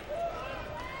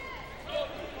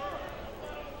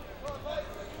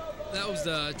 That was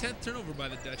the 10th turnover by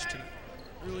the Dutch tonight,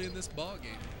 early in this ball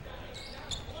game.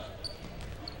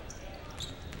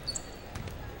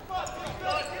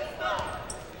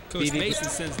 Coach BB. Mason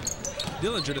sends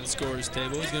Dillinger to the scorer's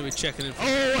table. He's going to be checking in for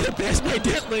Oh, what a pass by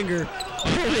Detlinger.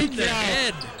 Holy in the cow.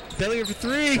 head. Detlinger for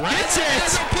three. Gets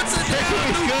it. Puts it There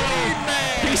down. we go.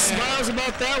 Man. He smiles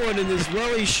about that one, and as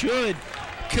well he should.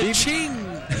 Ka-ching!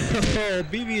 Oh,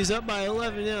 BB is up by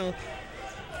 11 now.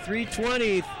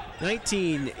 3:20,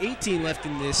 19, 18 left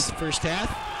in this first half.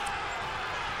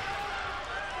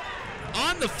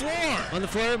 On the floor. On the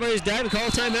floor, everybody's diving. Call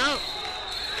a timeout.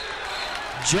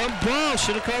 Jump ball.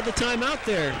 Should have called the timeout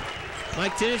there.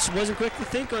 Mike Tinich wasn't quick to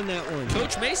think on that one.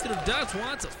 Coach Mason of Ducks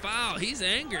wants a foul. He's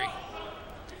angry.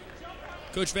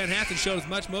 Coach Van Hatten showed as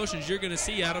much motion as you're going to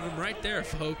see out of him right there,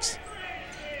 folks.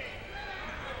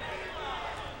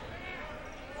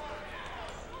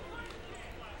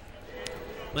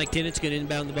 Mike Tinnitt's going to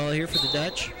inbound the ball here for the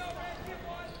Dutch.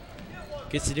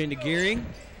 Gets it into Gearing.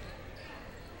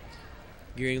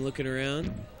 Gearing looking around.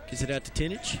 Gets it out to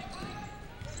Tinich.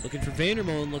 Looking for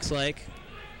Vandermolen, looks like.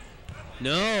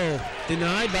 No.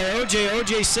 Denied by OJ.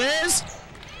 OJ says,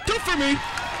 go for me.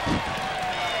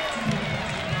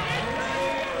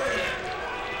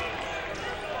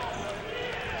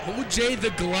 OJ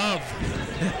the glove.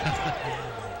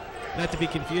 Not to be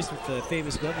confused with the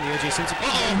famous glove of the O.J. Simpson.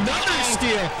 Oh, another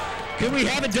steal. Can we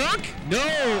have a dunk? No.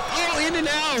 Oh, in and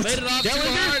out. Laid it off too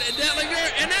hard, and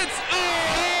Detlinger, and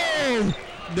it's,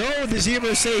 No, the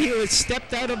Zebras say he was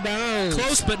stepped out of bounds.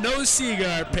 close, but no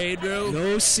cigar, Pedro.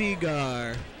 No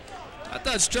cigar. I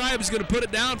thought Stripe was going to put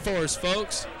it down for us,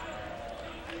 folks.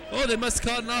 Oh, they must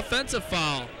have called an offensive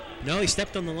foul. No, he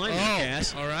stepped on the line.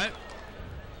 Cass. All right.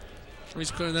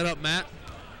 He's clearing that up, Matt.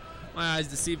 My eyes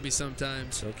deceive me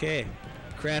sometimes. Okay.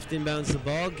 Kraft inbounds the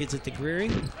ball, gets it to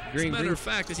Greering. As a matter of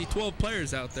fact, I see 12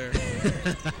 players out there.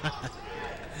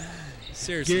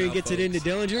 Seriously. Gearing gets it into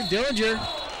Dillinger. Dillinger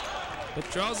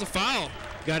draws a foul.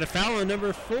 got a foul on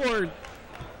number 4.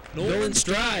 Nolan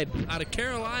Stride. Out of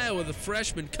Carolina with a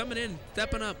freshman coming in,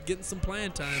 stepping up, getting some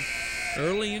playing time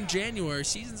early in January.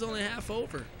 Season's only half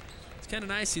over. It's kind of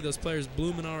nice to see those players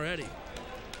blooming already.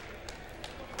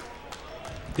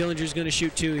 Dillinger's going to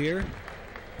shoot 2 here.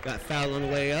 Got fouled on the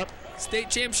way up. State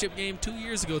championship game 2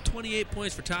 years ago, 28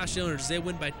 points for Tosh Dillinger as they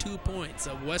win by 2 points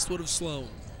of Westwood of Sloan.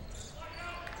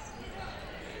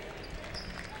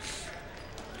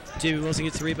 Jamie Wilson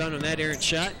gets the rebound on that errant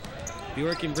shot.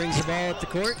 Bjorken brings the ball up the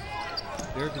court.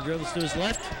 Bjorken dribbles to his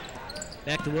left.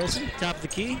 Back to Wilson, top of the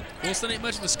key. Wilson ain't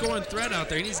much of a scoring threat out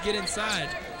there. He needs to get inside.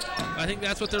 I think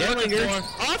that's what they're looking Dillinger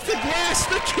for. off the glass,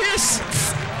 the kiss!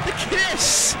 The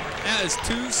kiss! That is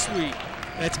too sweet.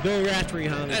 That's Bill Raftery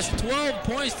homage. That's 12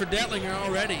 points for Detlinger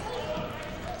already.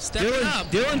 Stepping up.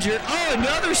 Dillinger,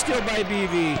 another steal by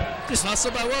BV. Just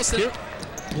hustle by Wilson.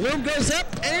 Bloom goes up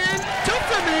and two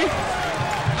for me.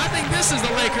 I think this is the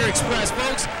Laker Express,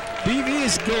 folks. BV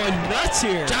is going nuts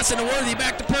here. Johnson to Worthy,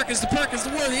 back to Perkins to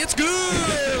Worthy. It's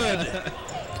good.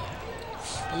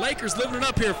 The Lakers living it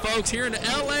up here, folks, here in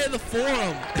L.A., the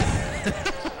Forum.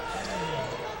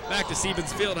 Back to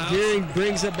Stevens Fieldhouse. Gearing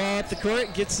brings the ball up the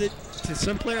court, gets it to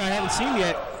some player I haven't seen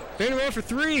yet. Vanderbilt for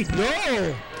 3.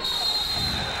 No.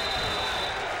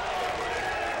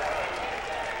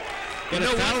 You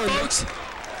know what, folks?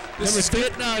 This is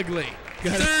getting ugly.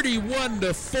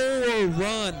 31-4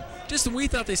 run. Just when we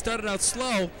thought they started out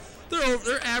slow,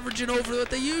 they're averaging over what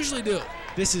they usually do.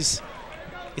 It's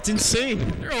insane.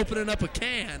 They're opening up a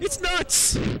can. It's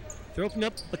nuts. They're opening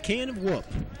up a can of whoop.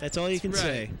 That's all you can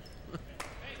say.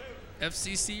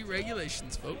 FCC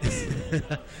regulations, folks.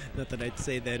 Not that I'd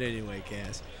say that anyway,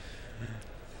 Cass.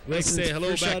 Let's say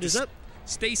hello back to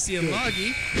Stacy and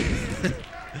Loggy.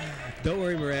 Don't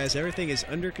worry, Mraz. Everything is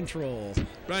under control.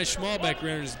 Brian Schmalbeck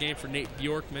enters the game for Nate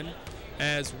Bjorkman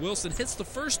as Wilson hits the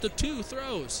first of 2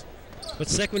 throws. But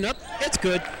second up, it's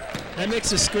good. That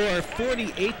makes the score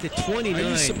 48-29. Are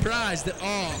you surprised at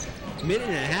all? Minute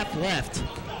and a half left.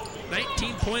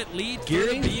 19-point lead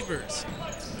Gearing. for the Beavers.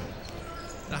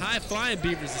 The high-flying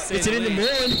Beavers, to say Gets it into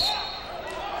Mullen.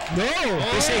 No,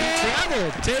 they say he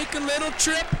traveled. Take a little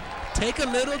trip. Take a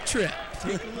little trip.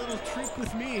 Take a little trip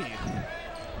with me.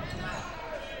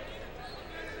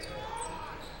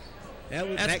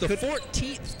 That's the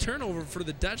 14th turnover for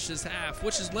the Dutch this half,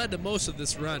 which has led to most of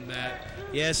this run, Matt.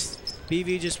 Yes,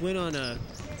 BV just went on a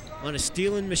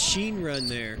stealing machine run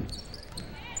there.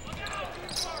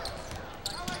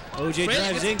 OJ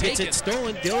drives in, gets it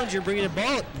stolen. Dillinger bringing the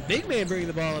ball up. Big man bringing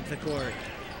the ball up the court.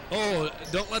 Oh,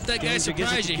 don't let that guy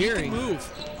surprise you. He can move.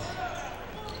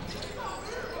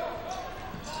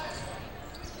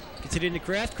 Gets it into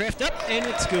Kraft. Kraft up, and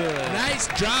it's good. Nice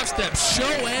drop step. Show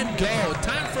and go.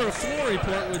 Time for a floor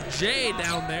report with Jay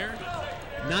down there.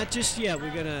 Not just yet.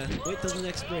 We're going to wait till the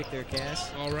next break there, Cass.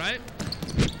 All right.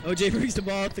 OJ brings the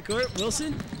ball up the court.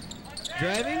 Wilson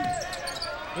driving.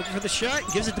 Looking for the shot.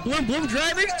 Gives it to Bloom. Bloom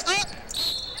driving. Up.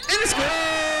 And it's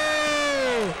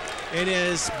good. And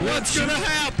as Bloom what's going to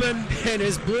happen? And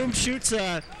as Bloom shoots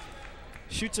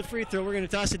shoots a free throw. We're going to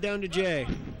toss it down to Jay.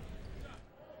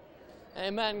 Hey,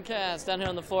 Matt and Cass, down here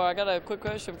on the floor. I got a quick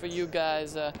question for you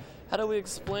guys. How do we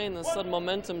explain the sudden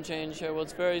momentum change here? Well,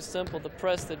 it's very simple. The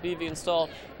press that BV installed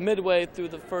midway through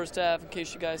the first half, in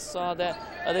case you guys saw that.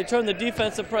 They turned the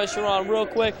defensive pressure on real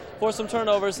quick, forced some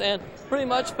turnovers, and pretty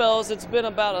much, fellas, it's been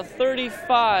about a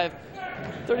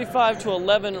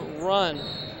 35-11 run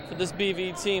for this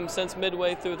BV team since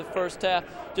midway through the first half,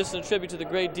 just in tribute to the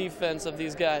great defense of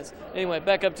these guys. Anyway,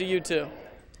 back up to you two.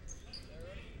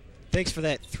 Thanks for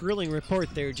that thrilling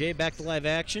report there, Jay. Back to live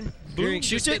action. Gearing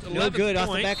shoots it. No good.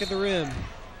 Off the back of the rim.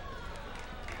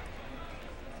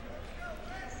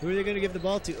 Who are they going to give the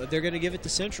ball to? They're going to give it to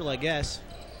Central, I guess.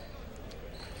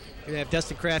 Going to have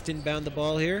Dustin Kraft inbound the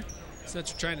ball here.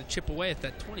 Central trying to chip away at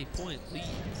that 20-point lead.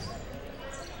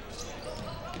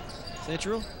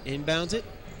 Central inbounds it.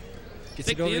 Gets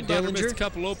it the over to inbounder missed Dillinger. a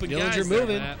couple open Dillinger guys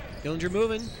moving. there, Dillinger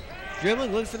moving.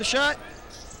 Dribbling, looking for the shot.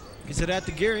 Gets it out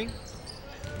to Gearing.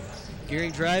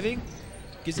 Gearing driving,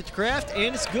 gives it to Kraft,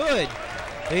 and it's good.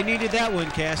 They needed that one,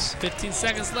 Cass. 15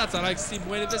 seconds left. I'd like to see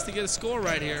Buena Vista get a score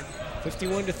right here.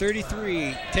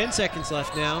 51-33. 10 seconds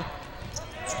left now.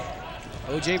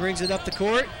 OJ brings it up the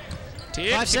court.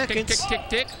 Tick, 5 tick, seconds. Tick, tick,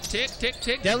 tick, tick, tick,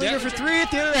 tick. Dellinger for three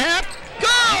at the end of the half.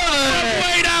 Good!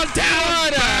 Way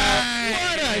downtown.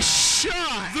 What a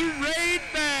shot! The Raid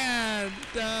Man.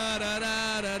 Da, da,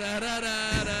 da, da, da, da,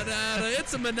 da, da, da.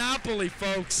 It's a monopoly,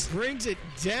 folks. Brings it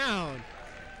down.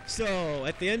 So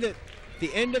at the end of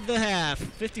the half,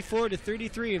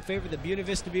 54-33 in favor of the Buena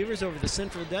Vista Beavers over the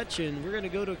Central Dutch, and we're going to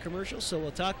go to a commercial. So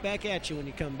we'll talk back at you when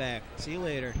you come back. See you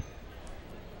later.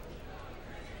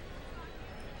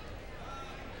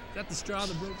 Got the straw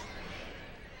that broke.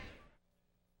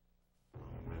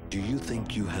 Do you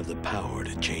think you have the power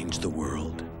to change the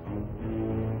world?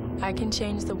 I can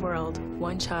change the world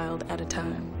one child at a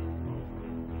time.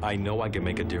 I know I can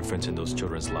make a difference in those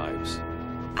children's lives.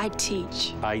 I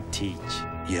teach. I teach.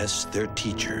 Yes, they're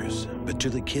teachers, but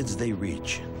to the kids they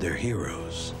reach, they're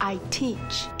heroes. I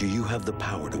teach. Do you have the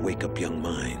power to wake up young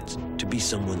minds, to be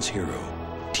someone's hero?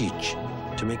 Teach,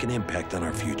 to make an impact on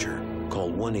our future.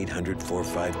 Call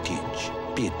 1-800-45-TEACH.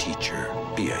 Be a teacher.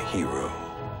 Be a hero.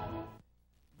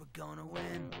 We're gonna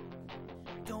win.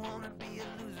 Don't wanna be a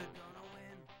loser. Gonna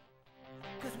win.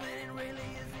 'Cause winning really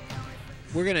is the only thing.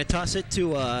 We're going to toss it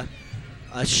to a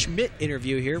Schmidt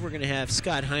interview here. We're going to have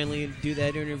Scott Heinley do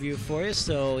that interview for you.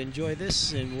 So enjoy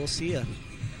this, and we'll see you.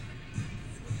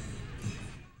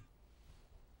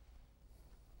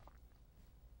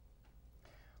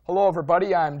 Hello,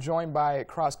 everybody. I'm joined by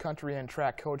cross-country and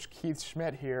track coach Keith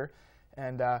Schmidt here.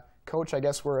 And, Coach, I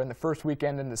guess we're in the first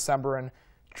weekend in December, and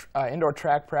indoor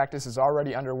track practice is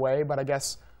already underway. But I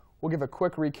guess we'll give a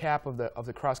quick recap of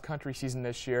the cross-country season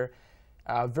this year.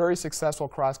 Very successful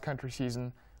cross-country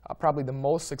season, probably the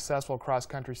most successful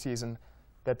cross-country season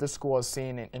that this school has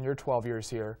seen in your 12 years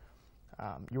here.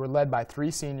 You were led by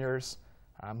 3 seniors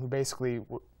who basically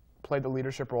played the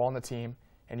leadership role on the team,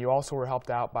 and you also were helped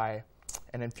out by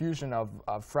an infusion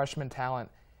of freshman talent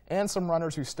and some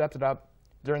runners who stepped it up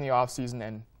during the offseason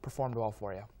and performed well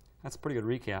for you. That's a pretty good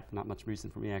recap. Not much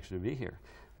reason for me actually to be here.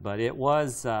 But it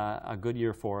was a good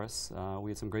year for us.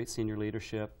 We had some great senior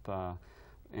leadership,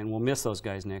 and we'll miss those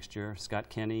guys next year. Scott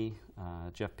Kenny,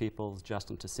 Jeff Peoples,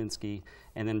 Justin Tosinski,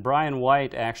 and then Brian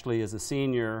White actually is a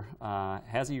senior,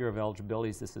 has a year of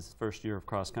eligibility. This is his first year of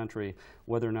cross country.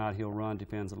 Whether or not he'll run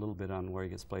depends a little bit on where he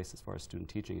gets placed as far as student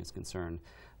teaching is concerned.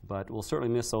 But we'll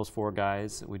certainly miss those 4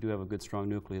 guys. We do have a good, strong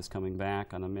nucleus coming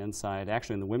back on the men's side.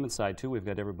 Actually, on the women's side, too, we've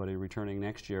got everybody returning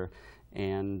next year.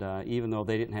 And even though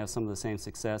they didn't have some of the same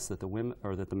success that the women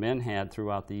or that the men had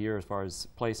throughout the year as far as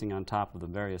placing on top of the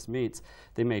various meets,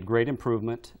 they made great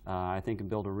improvement, I think, and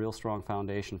built a real strong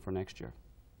foundation for next year.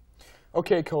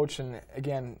 Okay, Coach, and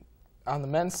again, on the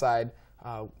men's side,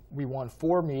 we won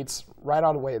 4 meets right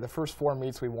out of the way. The first 4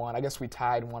 meets we won. I guess we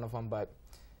tied one of them, but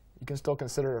you can still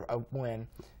consider a win.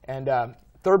 And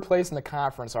 3rd place in the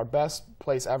conference, our best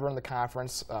place ever in the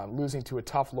conference, losing to a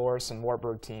tough Loris and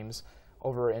Wartburg teams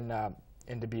over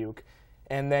in Dubuque.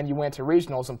 And then you went to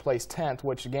regionals and placed 10th,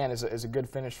 which again is a good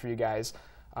finish for you guys.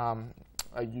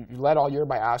 You led all year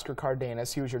by Oscar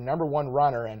Cardenas. He was your #1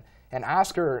 runner, and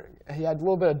Oscar, he had a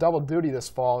little bit of double duty this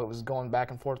fall. It was going back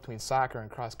and forth between soccer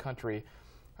and cross country.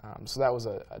 So that was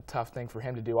a tough thing for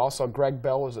him to do. Also, Greg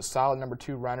Bell was a solid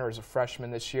 #2 runner as a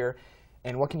freshman this year.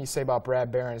 And what can you say about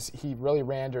Brad Behrens? He really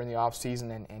ran during the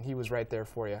offseason, and he was right there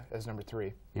for you as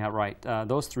 #3. Yeah, right.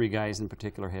 Those 3 guys in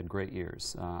particular had great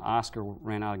years. Oscar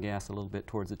ran out of gas a little bit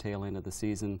towards the tail end of the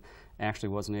season. Actually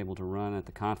wasn't able to run at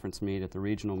the conference meet. At the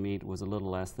regional meet was a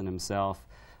little less than himself.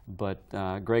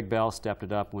 But Greg Bell stepped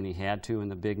it up when he had to in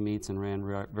the big meets and ran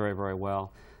very, very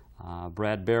well.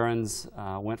 Brad Behrens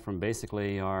went from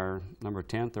basically our number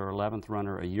 10th or 11th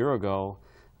runner a year ago.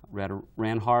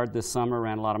 Ran hard this summer,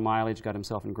 ran a lot of mileage, got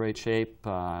himself in great shape.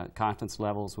 Confidence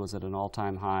levels was at an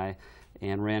all-time high,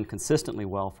 and ran consistently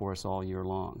well for us all year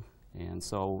long. And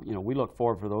so, you know, we look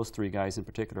forward for those three guys in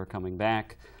particular coming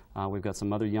back. We've got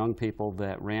some other young people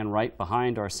that ran right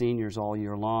behind our seniors all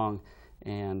year long,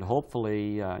 and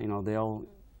hopefully, you know, they'll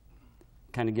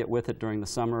kind of get with it during the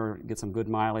summer, get some good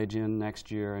mileage in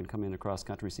next year, and come into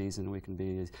cross-country season, and we can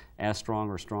be as strong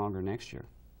or stronger next year.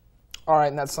 All right,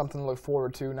 and that's something to look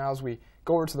forward to. Now, as we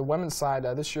go over to the women's side,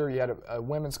 this year you had a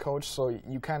women's coach, so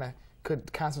you kind of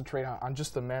could concentrate on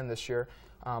just the men this year.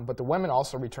 But the women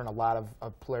also return a lot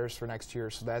of players for next year,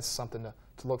 so that's something to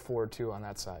look forward to on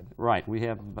that side. Right. We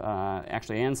have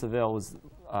actually Ann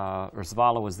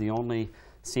Zavala was the only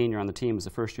senior on the team. It was the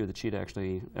first year that she'd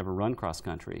actually ever run cross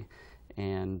country.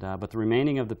 And but the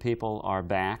remaining of the people are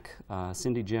back.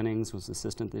 Cindy Jennings was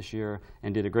assistant this year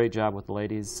and did a great job with the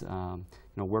ladies.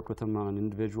 You know, worked with them on an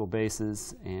individual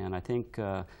basis, and I think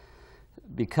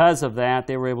because of that,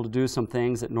 they were able to do some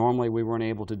things that normally we weren't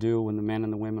able to do when the men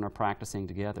and the women are practicing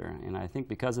together. And I think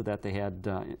because of that, they had,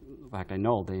 in fact, I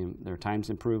know their times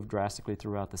improved drastically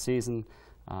throughout the season.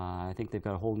 I think they've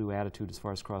got a whole new attitude as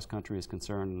far as cross country is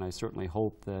concerned, and I certainly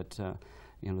hope that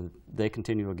you know, they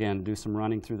continue again do some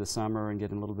running through the summer and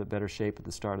get in a little bit better shape at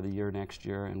the start of the year next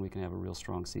year, and we can have a real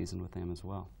strong season with them as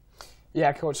well.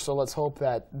 Yeah, Coach, so let's hope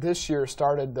that this year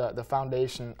started the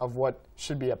foundation of what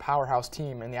should be a powerhouse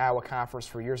team in the Iowa Conference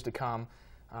for years to come,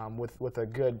 with a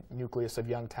good nucleus of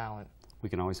young talent. We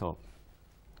can always hope.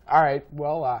 All right,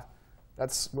 well,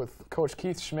 that's with Coach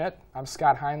Keith Schmidt. I'm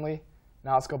Scott Heinley.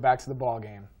 Now let's go back to the ball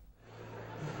game.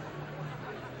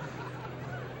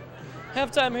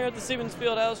 Halftime here at the Stevens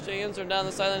Fieldhouse. Jay Inzer down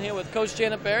the sideline here with Coach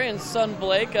Janet Berry and son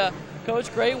Blake.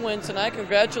 Coach, great win tonight.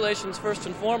 Congratulations first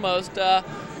and foremost. Kind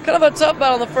of a tough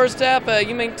battle in the first half.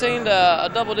 You maintained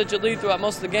a double-digit lead throughout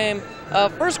most of the game.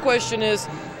 First question is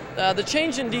the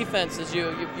change in defenses.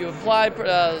 You applied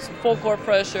some full-court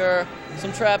pressure,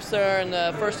 some traps there in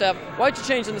the first half. Why'd you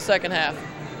change in the second half?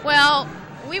 Well,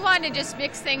 we wanted to just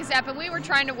mix things up, and we were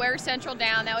trying to wear Central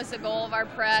down. That was the goal of our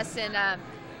press. And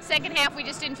second half, we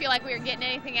just didn't feel like we were getting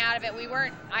anything out of it.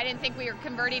 I didn't think we were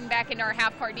converting back into our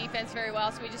half-court defense very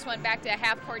well, so we just went back to a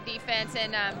half-court defense.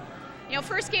 And you know,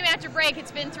 first game after break,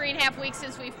 it's been 3.5 weeks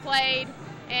since we've played,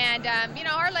 and you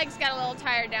know, our legs got a little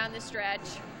tired down the stretch.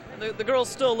 The girls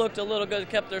still looked a little good,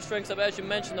 kept their strengths up. As you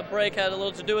mentioned, the break had a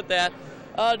little to do with that.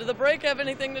 Did the break have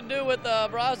anything to do with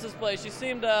Brazda's play? She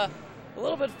seemed a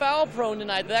little bit foul-prone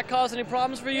tonight. Did that cause any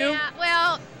problems for you? Yeah,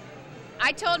 well,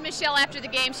 I told Michelle after the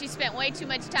game she spent way too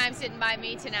much time sitting by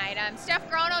me tonight. Steph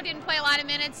Grono didn't play a lot of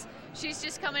minutes. She's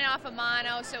just coming off a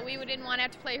mono, so we didn't want to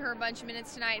have to play her a bunch of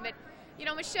minutes tonight. But you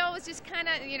know, Michelle was just kind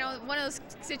of, you know, one of those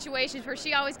situations where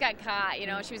she always got caught. You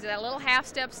know, she was a little half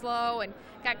step slow and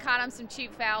got caught on some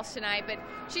cheap fouls tonight. But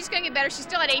she's going to get better. She's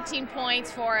still at 18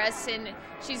 points for us, and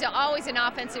she's always an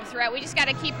offensive threat. We just got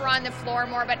to keep her on the floor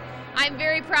more. But I'm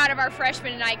very proud of our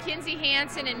freshmen tonight. Kinsey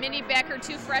Hansen and Mindy Becker,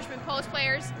 two freshman post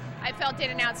players, I felt did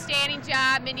an outstanding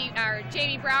job.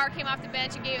 Jamie Brower came off the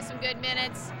bench and gave us some good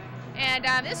minutes. And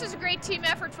this was a great team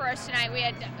effort for us tonight. We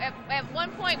had, at one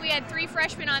point, we had 3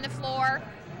 freshmen on the floor,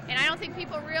 and I don't think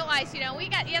people realize, you know, we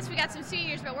got some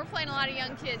seniors, but we're playing a lot of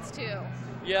young kids too.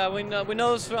 Yeah, we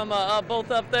know this from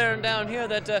both up there and down here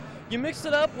that you mixed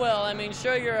it up well. I mean,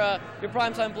 sure, your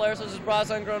primetime players such as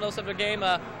Brazda and Gronos of the game.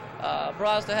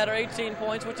 Brazda had her 18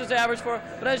 points, which is average for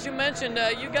her. But as you mentioned,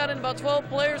 you got in about 12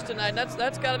 players tonight.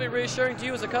 That's got to be reassuring to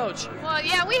you as a coach. Well,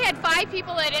 yeah, we had 5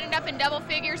 people that ended up in double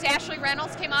figures. Ashley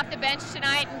Reynolds came off the bench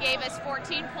tonight and gave us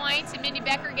 14 points, and Mindy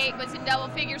Becker was in double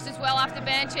figures as well off the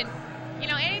bench. And you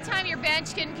know, anytime your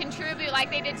bench can contribute like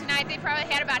they did tonight, they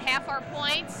probably had about half our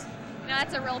points. You know,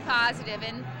 that's a real positive.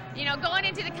 And you know, going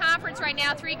into the conference right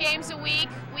now, 3 games a week,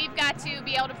 we've got to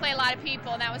be able to play a lot of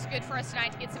people, and that was good for us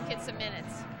tonight to get some kids some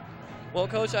minutes. Well,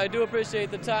 Coach, I do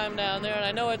appreciate the time down there, and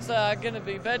I know it's going to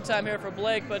be bedtime here for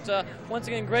Blake, but once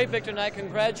again, great victory tonight.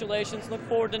 Congratulations. Look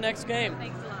forward to next game.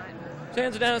 Thanks a lot.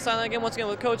 Hands are down the sideline again, once again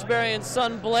with Coach Berry and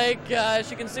son Blake. As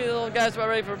you can see, the little guys are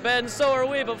ready for bed, and so are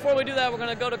we. But before we do that, we're going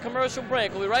to go to commercial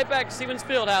break. We'll be right back to Stevens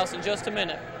Fieldhouse in just a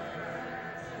minute.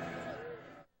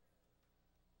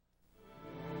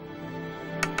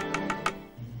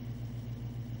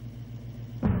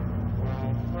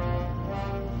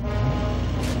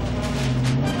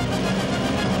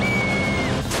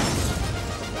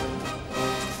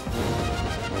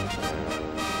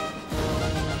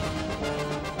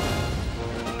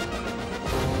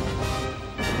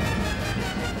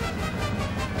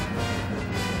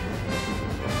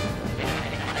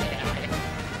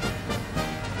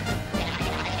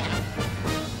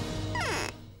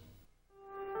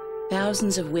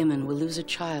 Thousands of women will lose a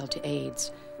child to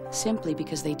AIDS simply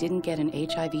because they didn't get an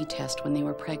HIV test when they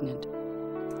were pregnant.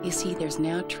 You see, there's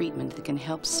now treatment that can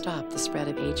help stop the spread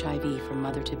of HIV from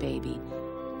mother to baby,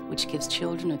 which gives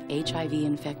children of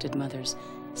HIV-infected mothers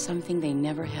something they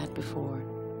never had before.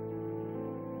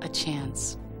 A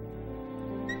chance.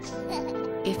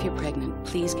 If you're pregnant,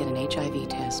 please get an HIV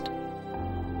test.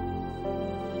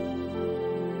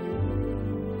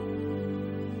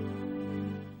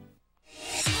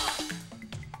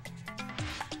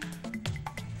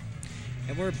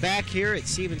 And we're back here at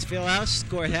Stevens Fieldhouse.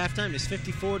 Score at halftime is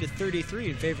 54-33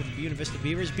 in favor of the Buena Vista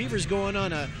Beavers. Beavers going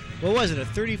on a, what was it, a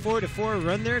 34-4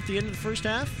 run there at the end of the first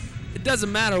half? It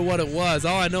doesn't matter what it was.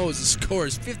 All I know is the score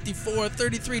is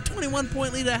 54-33,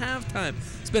 21-point lead at halftime.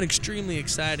 It's been extremely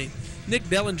exciting. Nick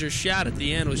Dellinger's shot at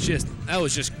the end was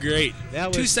just great.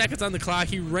 2 seconds on the clock.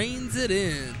 He reins it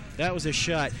in. That was a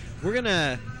shot. We're going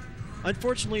to,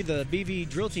 unfortunately, the BV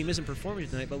drill team isn't performing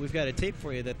tonight, but we've got a tape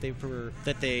for you that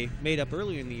they made up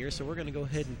earlier in the year, so we're going to go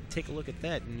ahead and take a look at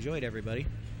that. Enjoy it, everybody.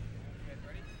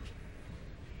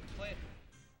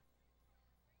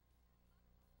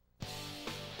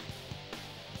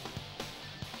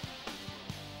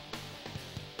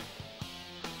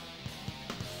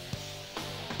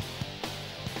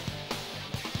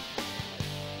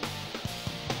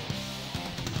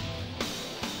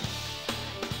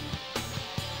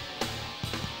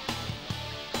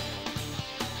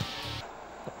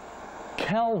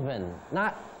 Kelvin,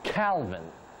 not Calvin,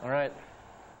 all right?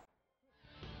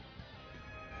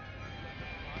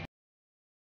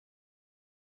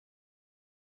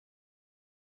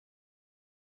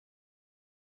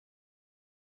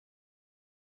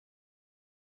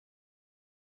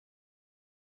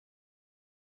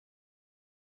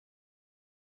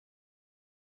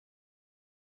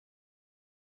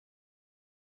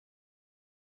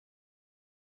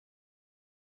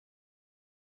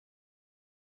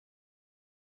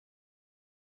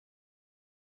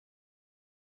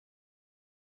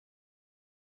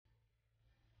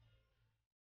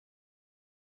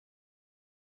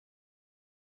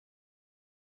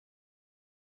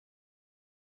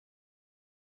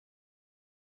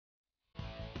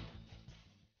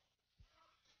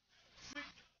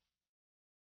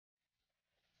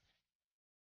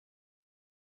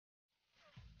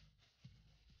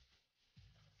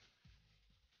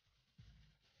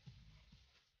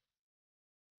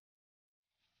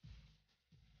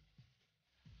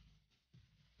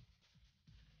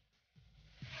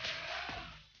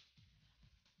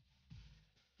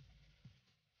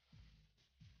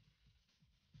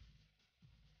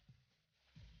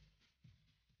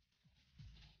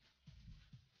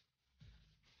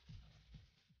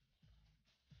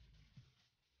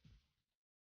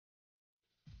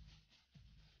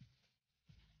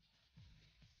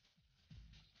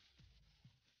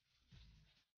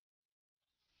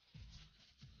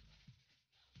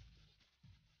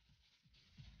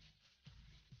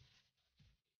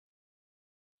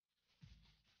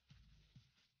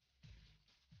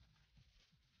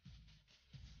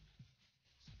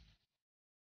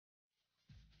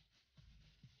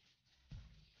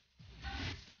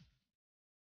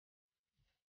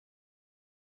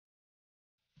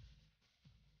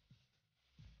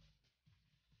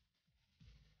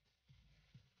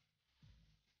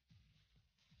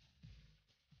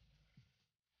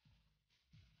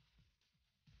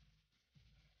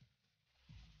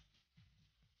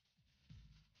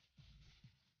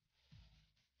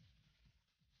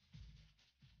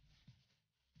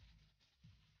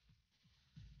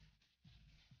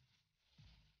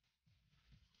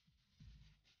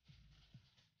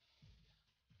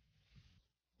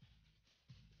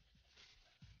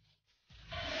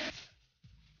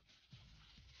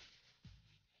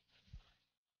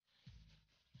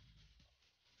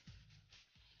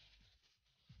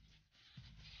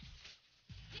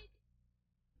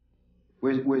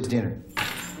 Where's dinner?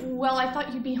 Well, I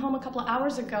thought you'd be home a couple of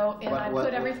hours ago, and I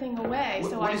put everything away,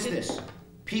 so I didn't... What is this?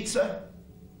 Pizza?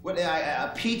 What,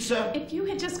 pizza? If you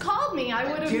had just called me,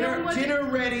 I would have known what... Dinner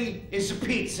ready is a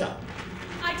pizza.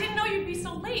 I didn't know you'd be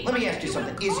so late. Let me ask you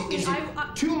something. Is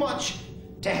it too much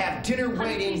to have dinner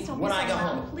waiting when I go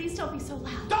home? Please don't be so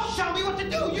loud. Don't tell me what to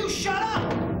do! You shut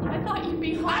up! I thought you'd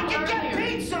be home I can get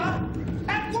earlier. pizza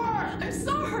at work!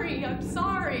 I'm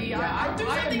sorry. Yeah, I'll do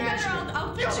something better.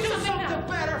 I'll fix you something now.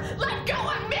 Better. Let go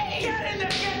of me! Get in the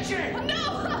kitchen!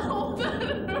 No!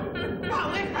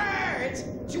 Well, it hurts!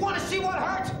 Do you want to see what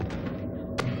hurts?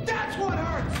 That's what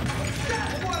hurts!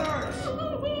 That's what hurts!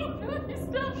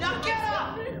 Now get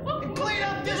up and clean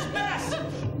up this mess!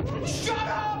 Shut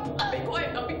up! I'll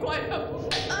be quiet.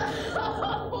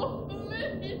 Oh,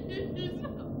 please.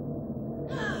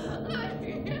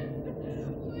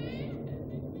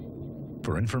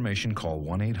 For information, call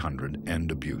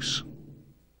 1-800-END-ABUSE.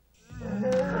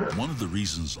 One of the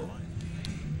reasons.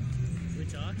 We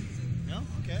talk? No?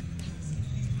 Okay.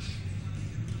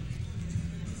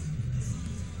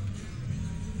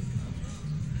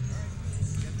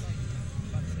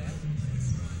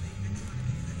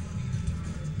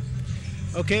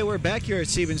 Okay, we're back here at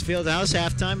Stevens Fieldhouse,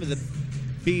 halftime of the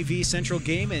BV Central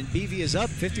game, and BV is up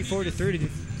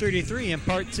 54-33 in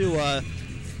part to a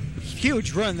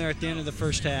huge run there at the end of the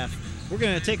first half. We're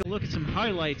going to take a look at some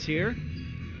highlights here.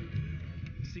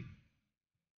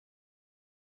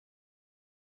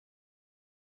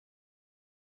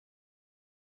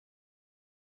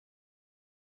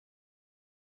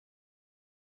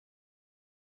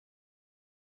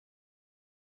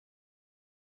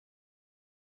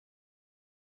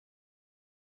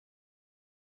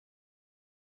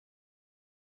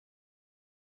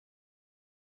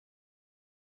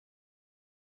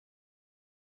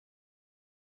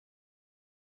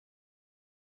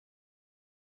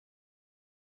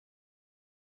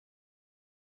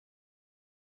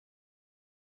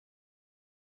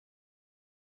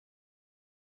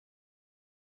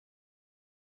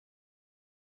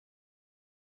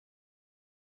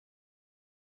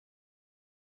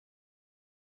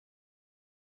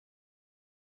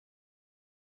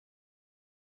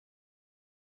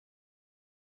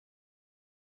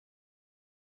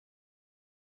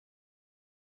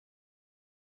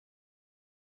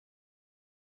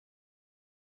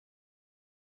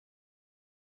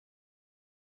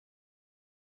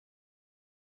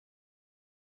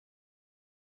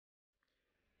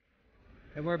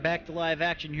 And we're back to live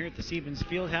action here at the Stevens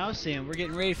Fieldhouse, and we're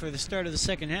getting ready for the start of the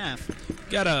second half.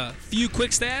 Got a few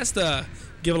quick stats to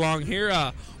give along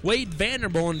here. Wade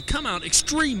Vandermolen come out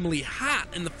extremely hot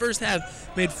in the first half,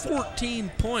 made 14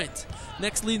 points.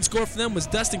 Next leading scorer for them was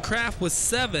Dustin Kraft with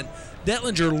 7.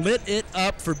 Detlinger lit it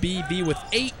up for BV with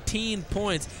 18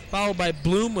 points, followed by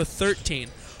Bloom with 13.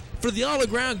 For the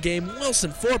all-around game,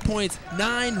 Wilson 4 points,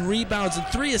 9 rebounds, and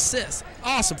 3 assists.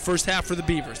 Awesome first half for the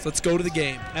Beavers. Let's go to the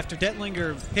game. After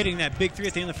Detlinger hitting that big three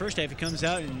at the end of the first half, he comes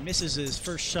out and misses his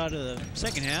first shot of the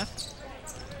second half.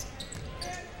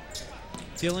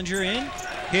 Dillinger in,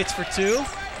 hits for 2.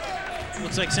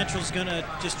 Looks like Central's going to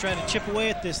just try to chip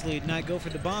away at this lead, not go for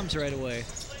the bombs right away.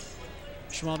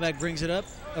 Schmalbeck brings it up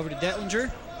over to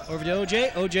Detlinger, over to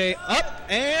OJ. OJ up,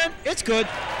 and it's good.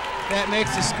 That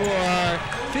makes the score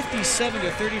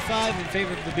 57-35 in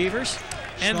favor of the Beavers.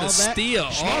 And the steal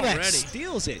already.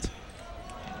 Steals it.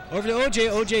 Over to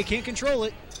OJ. OJ can't control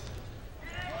it.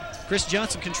 Chris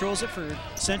Johnson controls it for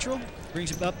Central.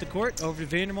 Brings it up the court. Over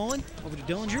to Vandermolen. Over to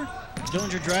Dillinger.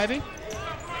 Dillinger driving.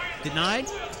 Denied.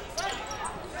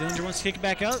 Dillinger wants to kick it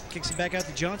back out. Kicks it back out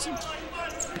to Johnson.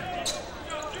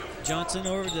 Johnson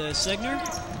over to Segner.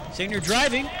 Segner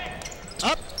driving.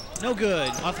 Up. No good.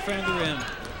 Off the front of the rim.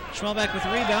 Schmalbeck with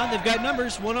the rebound. They've got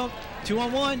numbers.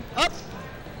 2-on-1. Up.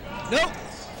 Nope.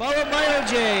 Followed by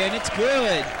OJ, and it's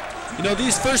good. You know,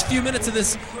 these first few minutes of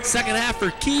this second half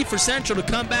are key for Central to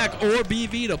come back or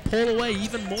BV to pull away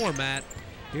even more, Matt.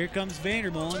 Here comes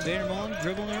Vandermolen. Vandermolen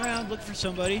dribbling around, looking for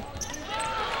somebody.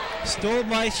 Stole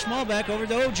by Schmalbeck over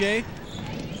to OJ.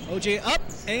 OJ up,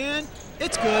 and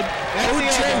it's good.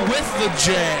 OJ with the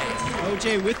J.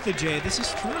 OJ with the J. This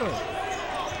is true.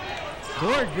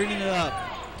 Gord bringing it up.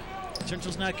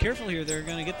 Central's not careful here. They're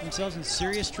going to get themselves in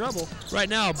serious trouble. Right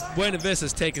now, Buena Vista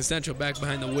is taking Central back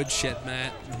behind the woodshed,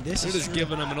 Matt. They're just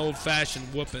giving them an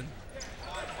old-fashioned whooping.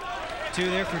 2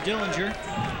 there for Dillinger.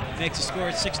 Makes the score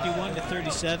at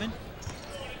 61-37.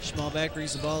 Schmalbeck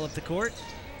brings the ball up the court.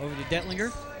 Over to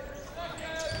Detlinger.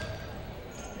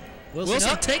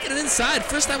 Wilson taking it inside.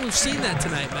 First time we've seen that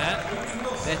tonight, Matt.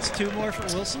 That's 2 more for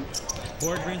Wilson.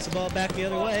 Ford brings the ball back the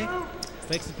other way.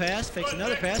 Fakes the pass, fakes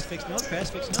another pass, fakes another pass,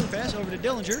 fakes another pass, over to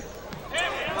Dillinger.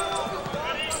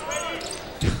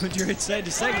 Dillinger inside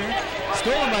to Segner.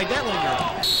 Stolen by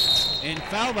Detlinger. And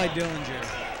fouled by Dillinger.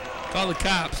 Call the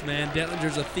cops, man.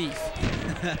 Detlinger's a thief.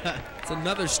 It's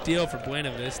another steal for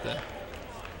Buena Vista.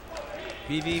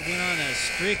 BV went on a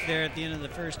streak there at the end of the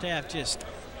first half. Just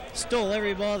stole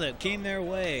every ball that came their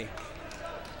way.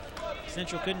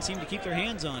 Central couldn't seem to keep their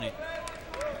hands on it.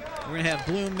 We're going to have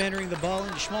Bloom mentoring the ball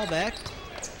into Schmalbeck.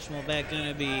 Schmalbeck going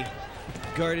to be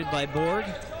guarded by Borg.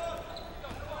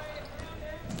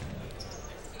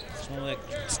 Schmalbeck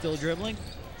still dribbling.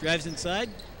 Drives inside.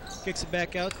 Kicks it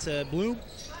back out to Bloom.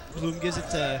 Bloom gives it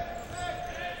to...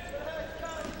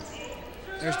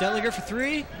 There's Detlinger for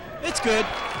 3. It's good.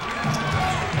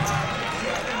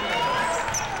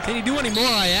 Can he do any more,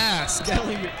 I ask?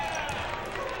 Detlinger.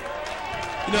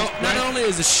 You know, not only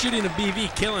is the shooting of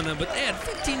BV killing them, but they had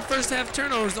 15 first-half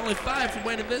turnovers, only 5 for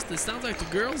Buena Vista. Sounds like the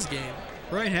girls' game.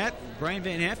 Brian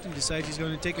Van Haften decides he's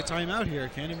going to take a timeout here.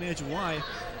 Can't imagine why.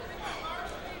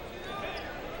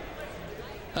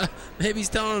 Maybe he's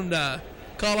telling them to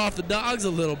call off the dogs a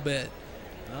little bit.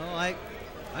 No, I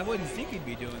wouldn't think he'd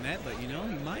be doing that, but, you know,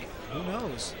 he might. Who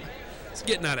knows? It's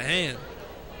getting out of hand.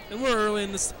 And we're early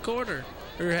in this quarter,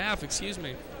 or half, excuse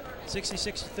me.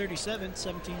 66-37,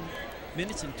 17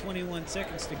 minutes and 21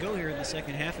 seconds to go here in the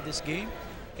second half of this game.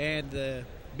 And the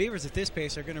Beavers at this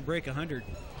pace are going to break 100.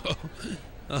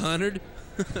 100?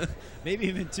 Maybe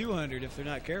even 200 if they're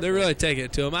not careful. They're really taking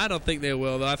it to them. I don't think they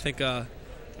will, though. I think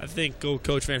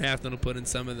Coach Van Haften will put in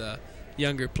some of the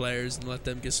younger players and let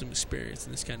them get some experience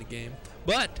in this kind of game.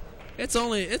 But it's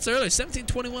early.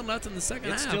 17-21 left in the second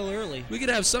half. It's still early. We could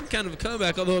have some kind of a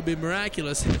comeback, although it would be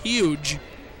miraculous. Huge.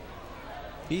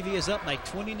 BV is up by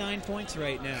 29 points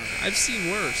right now. I've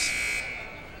seen worse.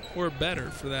 Or better,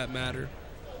 for that matter.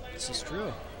 This is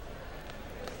true.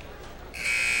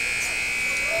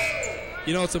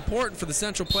 You know, it's important for the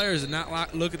Central players to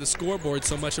not look at the scoreboard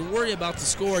so much and worry about the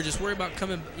score. Just worry about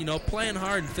playing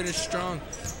hard and finish strong.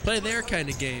 Play their kind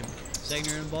of game.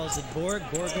 Segner involves the Borg.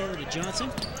 Borg over to Johnson.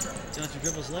 Johnson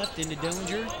dribbles left into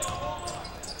Dillinger.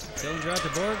 Dillinger out to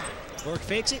Borg. Borg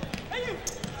fakes it.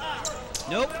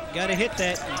 Nope. Gotta hit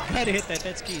that. Gotta hit that.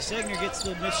 That's key. Segner gets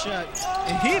the missed shot.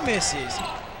 And he misses.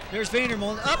 There's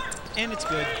Vandermolen up, and it's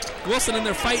good. Wilson in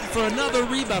there fighting for another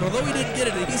rebound. Although he didn't get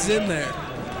it, he's in there.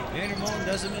 Vandermolen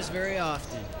doesn't miss very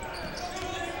often.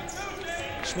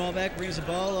 Schmalbach brings the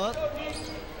ball up.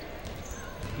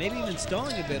 Maybe even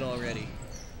stalling a bit already.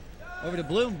 Over to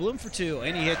Bloom. Bloom for 2,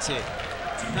 and he hits it.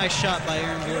 Nice shot by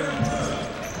Aaron Bloom.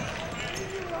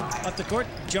 Up the court,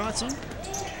 Johnson.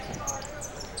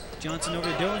 Johnson over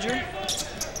to Dillinger.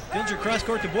 Dillinger cross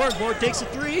court to Borg. Borg takes a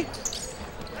 3.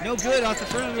 No good off the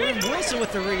front of the rim. Wilson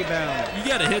with the rebound. You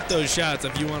got to hit those shots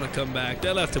if you want to come back.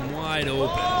 That left him wide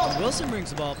open. Wilson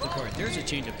brings the ball up the court. There's a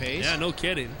change of pace. Yeah, no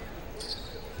kidding.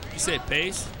 You say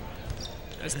pace?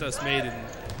 That stuff's made in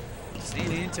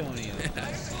San Antonio.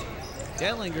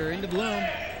 Detlinger into Bloom.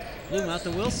 Bloom out to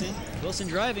Wilson. Wilson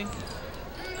driving.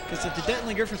 Gets it to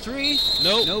Detlinger for 3.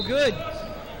 Nope. No good.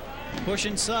 Push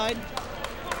inside.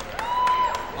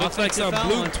 Looks like some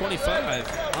Bloom 25.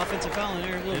 Offensive foul on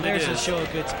Aaron Bloom. There's a show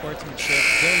of good sportsmanship.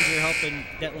 Dillinger helping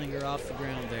Detlinger off the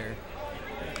ground there.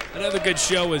 Another good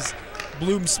show was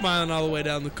Bloom smiling all the way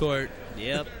down the court.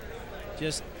 Yep.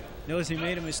 Just knows he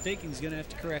made a mistake and he's going to have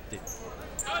to correct it.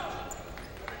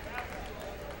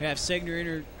 We have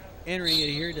Segner entering it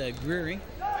here to Greering.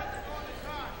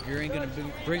 Greering going to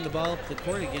bring the ball up the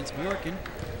court against Bjorken.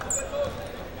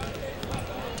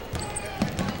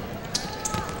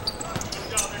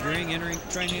 Greering entering,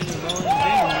 trying to enter the ball in the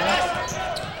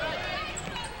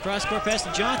cross court pass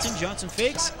to Johnson. Johnson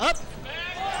fakes. Up.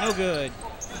 No good.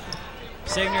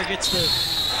 Segner gets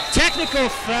the technical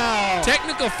foul.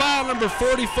 Technical foul number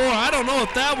 44. I don't know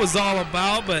what that was all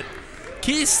about, but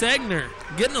Keith Segner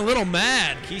getting a little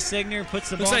mad. Keith Segner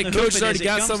puts the ball Looks in like the hoop. Coach has already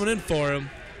got someone in for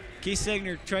him. Keith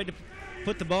Segner tried to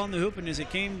put the ball in the hoop, and as it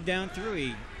came down through,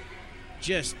 he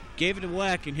just gave it a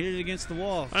whack and hit it against the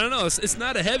wall. I don't know. It's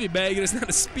not a heavy bag, and it's not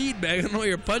a speed bag. I don't know what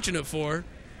you're punching it for.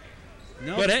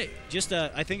 No, but hey,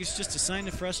 I think it's just a sign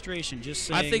of frustration. Just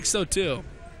saying. I think so too.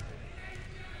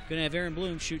 Gonna have Aaron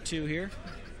Bloom shoot 2 here.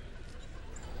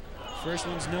 First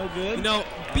one's no good. You know,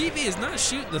 BV is not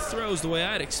shooting the throws the way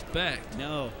I'd expect.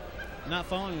 No, not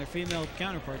following their female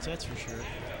counterparts, that's for sure.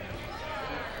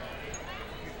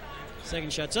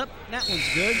 Second shot's up. That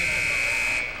one's good.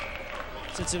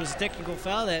 Since it was a technical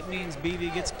foul, that means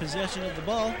BV gets possession of the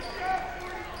ball.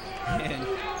 And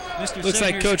Mr. Looks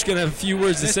like Coach going to have a few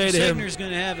words to say to him. Segner's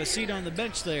going to have a seat on the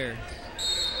bench there.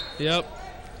 Yep.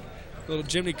 Little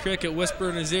Jimmy Cricket whisper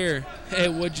in his ear. Hey,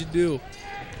 what'd you do?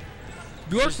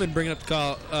 Bjorkman bringing up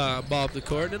the ball up the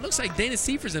court. It looks like Dana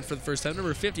Seifer's in for the first time,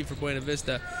 number 50 for Buena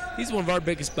Vista. He's one of our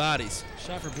biggest bodies.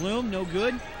 Shot for Bloom, no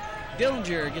good.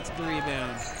 Dillinger gets the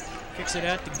rebound. Kicks it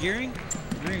out to Gearing.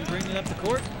 Gearing brings it up the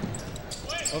court.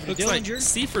 Over to Looks Dillinger. like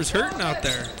Seifer's hurting out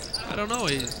there. I don't know.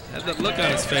 He had that look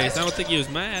on his face. I don't think he was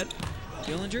mad.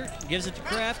 Dillinger gives it to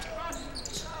Kraft.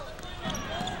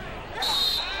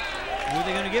 Who are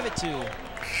they going to give it to?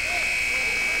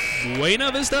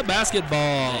 Buena Vista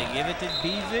basketball. They give it to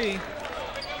BV.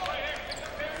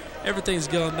 Everything's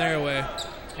going their way.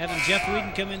 Having Jeff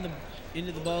Whedon come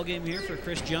into the ball game here for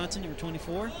Chris Johnson, number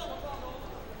 24.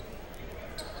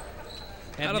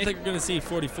 I don't think we're going to see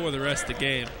 44 the rest of the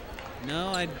game. No,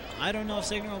 I don't know if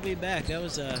Segner will be back. That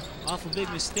was an awful big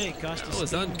mistake. Cost us that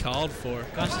was uncalled for.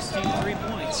 Cost us team 3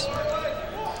 points.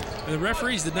 And the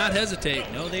referees did not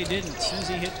hesitate. No, they didn't. As soon as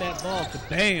he hit that ball,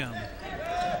 bam!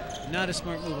 Not a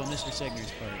smart move on Mr.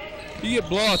 Segner's part. You get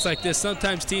blowouts like this,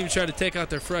 sometimes teams try to take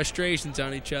out their frustrations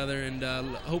on each other, and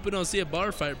hope we don't see a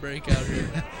bar fight break out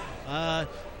here. I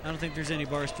don't think there's any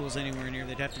bar stools anywhere near.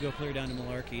 They'd have to go clear down to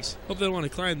Malarkey's. Hope they don't want to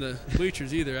climb the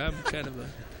bleachers either. I'm kind of a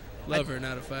lover,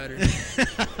 not a fighter.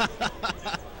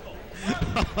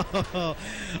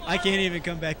 I can't even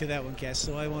come back to that one, Cass,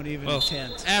 so I won't even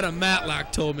attempt. Adam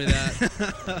Matlock told me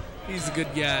that. He's a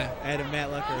good guy. Adam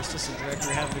Matlock, our assistant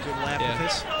director, having a good laugh with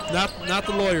us. Not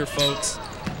the lawyer, folks.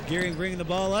 Gearing bringing the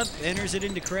ball up, enters it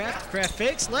into Kraft. Kraft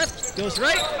fakes, left, goes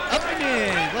right, up and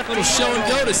in. Left little show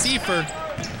and go to Seifer.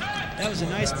 That was a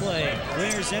nice play.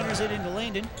 Winters enters it into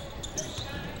Landon.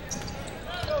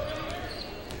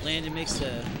 Landon makes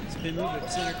the spin move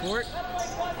at center court.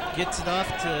 Gets it off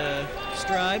to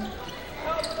Stribe.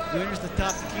 Winters the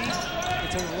top of the key.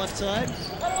 Gets over the left side.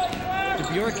 To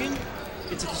Bjorken.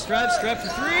 Gets it to Stribe. Stribe for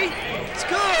three. It's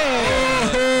good!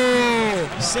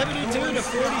 Oh! 72 to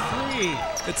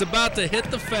 43. It's about to hit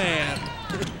the fan.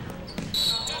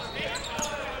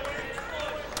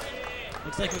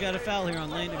 Looks like we got a foul here on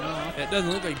Landon Roth. It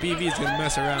doesn't look like BV's going to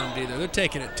mess around either. They're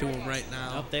taking it to him right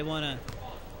now. Nope, they want to.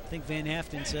 I think Van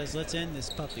Haften says, let's end this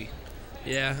puppy.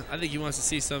 Yeah, I think he wants to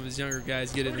see some of his younger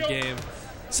guys get in the game.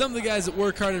 Some of the guys that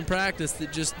work hard in practice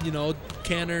that just,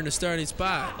 can't earn a starting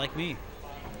spot. Like me.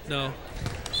 No.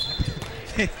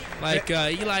 Like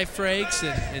Eli Frakes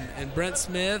and Brent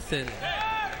Smith and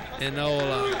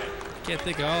can't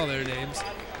think of all their names.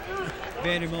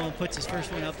 Vandermolen puts his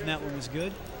first one up, and that one was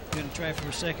good. Going to try for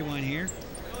a second one here.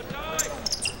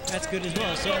 That's good as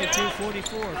well.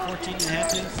 72-44, 14 and a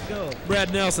half minutes to go.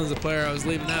 Brad Nelson's the player I was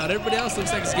leaving out. Everybody else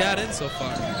looks like he's got in so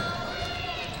far.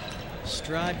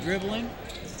 Stribe dribbling.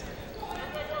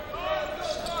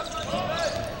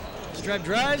 Stribe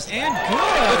drives and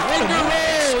good. Finger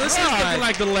roll. This is looking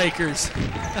like the Lakers.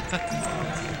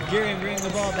 Gearing bringing the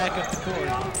ball back up the court.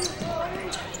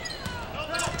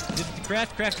 Did the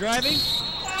Kraft driving.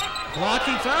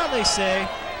 Blocking foul, they say.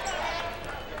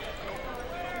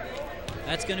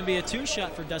 That's going to be a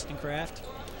two-shot for Dustin Kraft.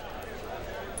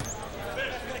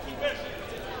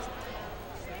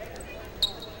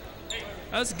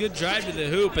 That was a good drive to the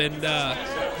hoop, and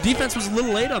defense was a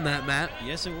little late on that, Matt.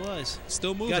 Yes, it was.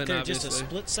 Still moving, got there obviously. just a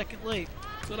split second late.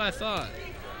 That's what I thought.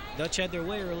 Dutch had their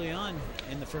way early on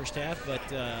in the first half, but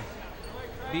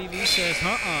BV says,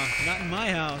 not in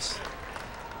my house.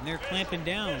 And they're clamping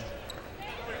down.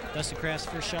 Dustin Kraft's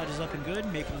first shot is up and good,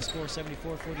 making the score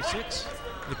 74-46.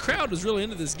 The crowd was really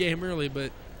into this game early,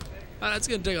 but it's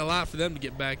going to take a lot for them to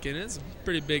get back in. It's a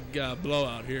pretty big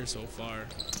blowout here so far.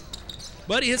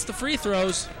 But he hits the free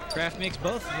throws. Kraft makes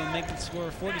both of them, making the score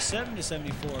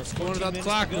 47-74. Scoring without the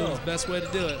clock moving is the best way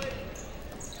to do it.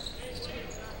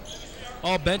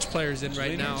 All bench players in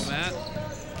right now, Matt.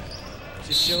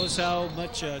 Just shows how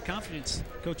much confidence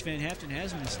Coach Van Haften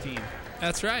has in this team.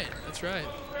 That's right. That's right.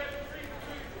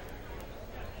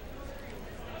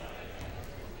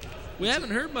 We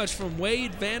haven't heard much from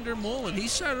Wade Vandermolen. He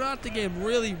started out the game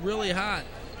really, really hot.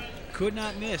 Could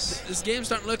not miss. This game's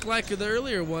starting to look like the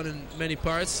earlier one in many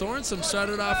parts. Sorensen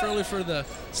started off early for the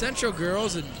Central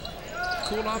girls and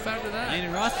cooled off after that.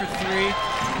 Landon Roth for three.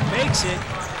 Makes it.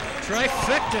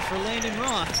 Trifecta for Landon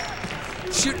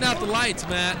Roth. Shooting out the lights,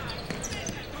 Matt.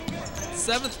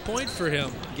 7th point for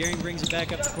him. Gearing brings it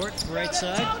back up the court to the right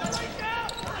side.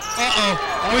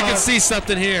 We can see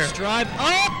something here. Stribe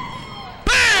up.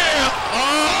 Bam!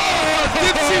 Oh,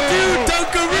 Dipsy-doo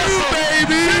Dunkaroo,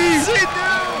 baby!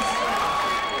 Dipsy-doo!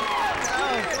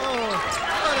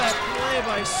 What a play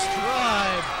by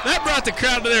Stribe. That brought the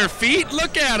crowd to their feet.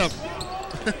 Look at them.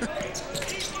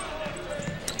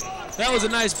 That was a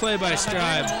nice play by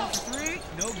Stribe.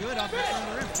 No good off the front of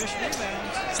the rim. Fish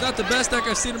rebounds. It's not the best dunk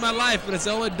I've seen in my life, but it's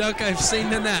the only dunk I've seen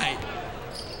tonight.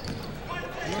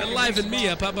 That livened me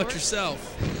up. How about yourself?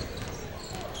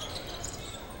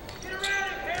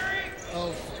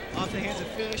 Oh, off the hands of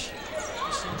Fish.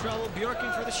 Just in trouble.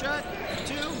 Bjorken for the shot.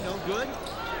 2, no good.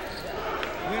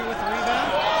 Winner with the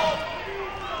rebound.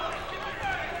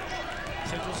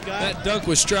 Central's got that dunk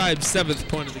was Stribe's 7th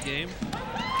point of the game.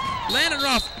 Landon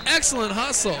Roth, excellent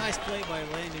hustle. Nice play by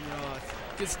Landon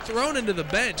Roth. Gets thrown into the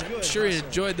bench. I'm sure he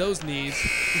enjoyed those knees.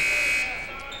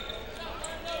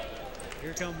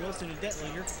 Here come Wilson and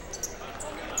Detlinger.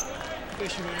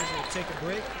 Fisher will take a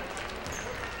break.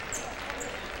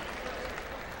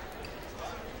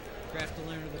 Kraft to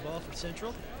learn the ball for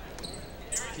Central.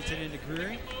 Gets it into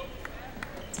Greering.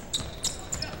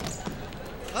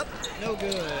 Up, no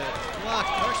good. Blocked,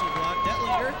 partially blocked.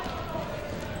 Detlinger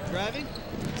driving.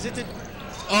 Is it the...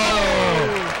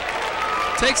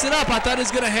 Oh! Takes it up. I thought he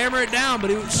was going to hammer it down,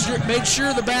 but he made sure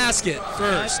of the basket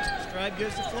first. Stride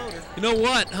goes to floater. You know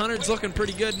what? Hunterd's looking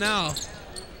pretty good now.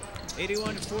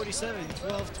 81 to 47,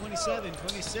 12, 27,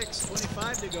 26,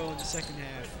 25 to go in the second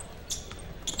half.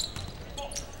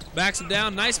 Backs it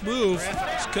down. Nice move.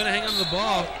 Just couldn't hang on to the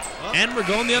ball. And we're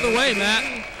going the other way,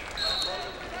 Matt.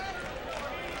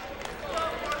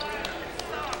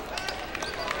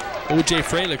 O.J.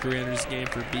 Freilich re-enters the game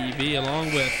for BV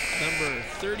along with number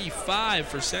 35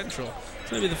 for Central.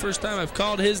 It's maybe the first time I've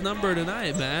called his number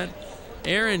tonight, Matt.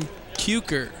 Aaron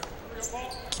Kuecker.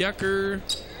 Kuecker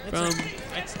from...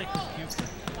 I'd stick with Kuecker.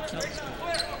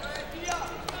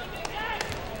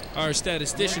 Our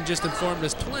statistician just informed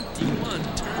us 21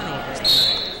 turnovers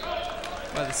tonight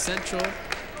by the Central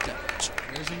Dutch.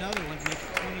 There's another one to make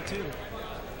it 22.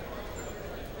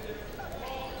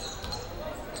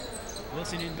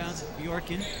 Wilson inbounds at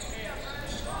Bjorken.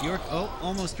 Bjork, oh,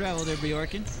 almost traveled there,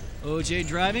 Bjorken. OJ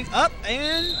driving up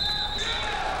and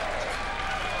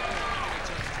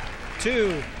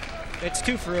 2. It's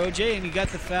 2 for OJ, and he got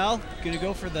the foul. Gonna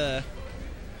go for the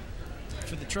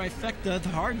trifecta the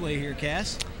hard way here,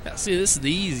 Cass. Yeah, see, this is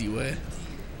the easy way.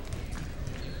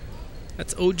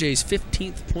 That's OJ's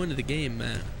 15th point of the game,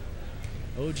 man.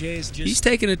 OJ's just... He's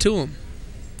taking it to him.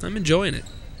 I'm enjoying it.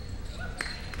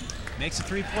 Makes a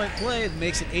 3-point play.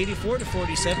 Makes it 84 to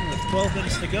 47 with 12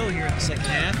 minutes to go here in the second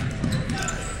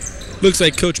half. Looks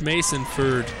like Coach Mason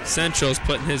for Central's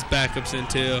putting his backups in,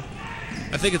 too.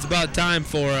 I think it's about time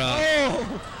for...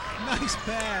 oh! Nice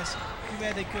pass. Too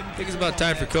bad they couldn't... I think it's about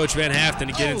time for Coach Van Haften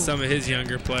to get in some of his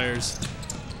younger players.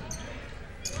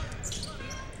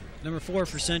 Number 4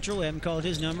 for Central. We haven't called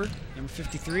his number. Number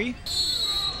 53.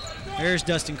 There's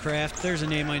Dustin Kraft. There's a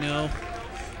name I know.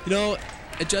 You know,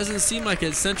 it doesn't seem like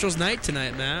it's Central's night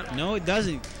tonight, Matt. No, it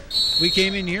doesn't. We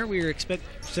came in here. We were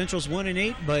Central's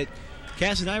 1-8, but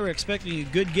Cass and I were expecting a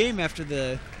good game after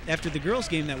the girls'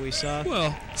 game that we saw.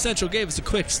 Well, Central gave us a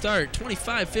quick start,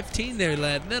 25-15 there,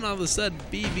 lad. And then all of a sudden,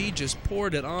 BV just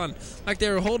poured it on, like they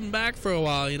were holding back for a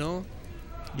while, you know.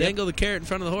 Dangle the carrot in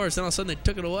front of the horse, and all of a sudden they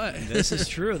took it away. This is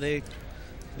true. They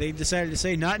decided to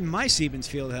say, not in my Siebens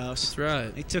Fieldhouse. That's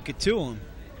right. They took it to them.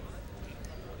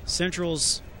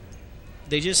 Central's,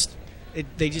 they just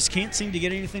can't seem to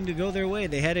get anything to go their way.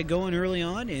 They had it going early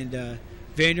on, and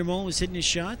Vandermolen was hitting his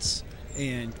shots,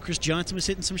 and Chris Johnson was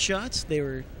hitting some shots. They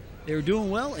were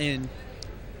doing well, and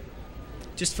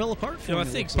just fell apart for them. I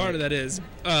think part of that is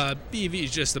BV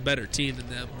is just a better team than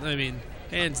them. I mean,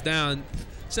 hands down.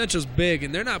 Central's big,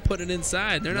 and they're not putting it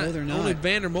inside. They're not. Only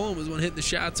Vandermolen was one hitting the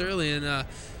shots early, and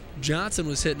Johnson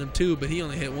was hitting them too, but he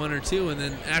only hit 1 or 2, and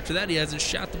then after that he hasn't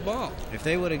shot the ball. If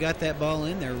they would have got that ball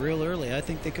in there real early, I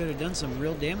think they could have done some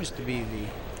real damage to BV.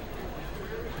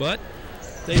 But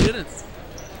they didn't.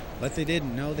 But they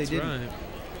didn't. No, they didn't.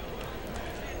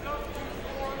 Right.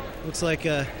 Looks like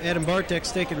Adam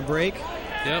Bartek's taking a break.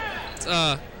 Yep. It's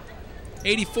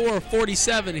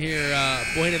 84-47 here,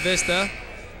 Buena Vista.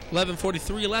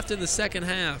 11:43 left in the second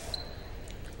half.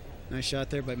 Nice shot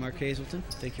there by Mark Hazelton.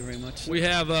 Thank you very much. We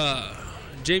have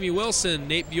Jamie Wilson,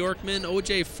 Nate Bjorkman,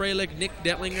 O.J. Freilich, Nick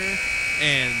Detlinger,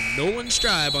 and Nolan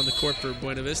Stribe on the court for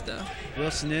Buena Vista.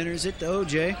 Wilson enters it to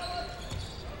O.J.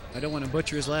 I don't want to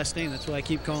butcher his last name. That's why I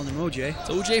keep calling him O.J. It's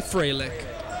O.J. Freilich.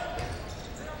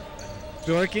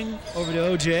 Bjorken over to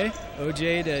O.J.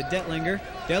 O.J. to Detlinger.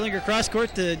 Detlinger cross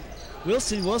court to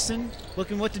Wilson. Wilson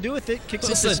looking what to do with it. Kicks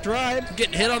it to Stribe.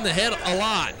 Getting hit on the head a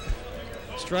lot.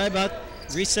 Stribe out,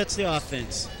 resets the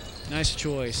offense. Nice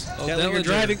choice. Oh, Detlinger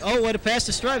driving. Oh, what a pass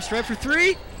to Stribe. Stribe for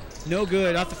 3. No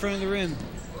good. Off the front of the rim.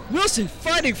 Wilson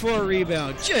fighting for a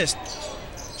rebound. Just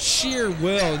sheer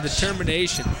will and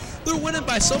determination. They're winning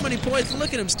by so many points.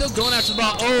 Look at him still going after the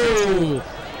ball. Oh!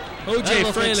 O.J.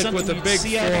 Freilich with a big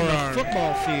forearm.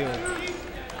 Football field.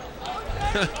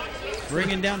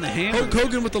 Bringing down the hammer. Hulk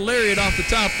Hogan with the lariat off the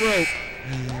top rope.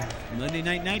 Monday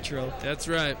Night Nitro. That's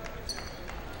right.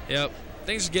 Yep.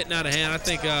 Things are getting out of hand. I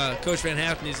think Coach Van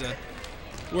Haften needs to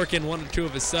work in 1 or 2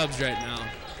 of his subs right now.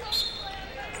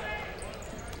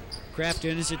 Kraft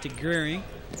enters it to Geary.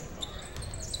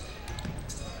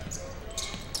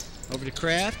 Over to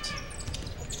Kraft.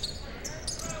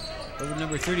 Over to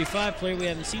number 35, player we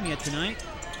haven't seen yet tonight.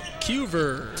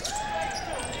 Cuver.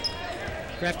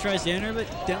 Kraft tries to enter, but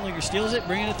Detlinger steals it,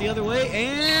 bringing it the other way,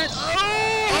 and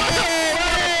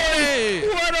hey!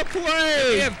 What a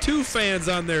play! We have 2 fans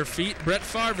on their feet, Brett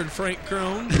Favre and Frank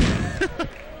Crone.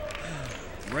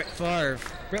 Brett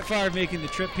Favre making the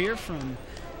trip here from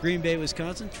Green Bay,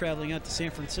 Wisconsin, traveling out to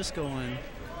San Francisco on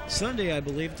Sunday, I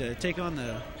believe, to take on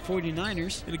the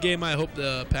 49ers. In a game I hope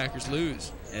the Packers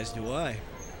lose. As do I.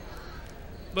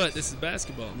 But this is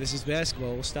basketball. This is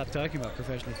basketball. We'll stop talking about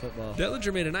professional football.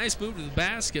 Dellinger made a nice move to the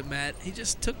basket, Matt. He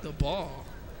just took the ball.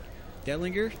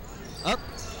 Dellinger up,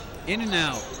 in and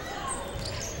out.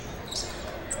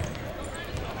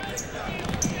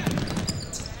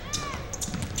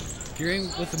 Gearing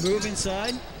with the move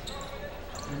inside.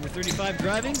 Number 35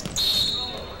 driving.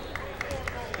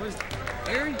 Where's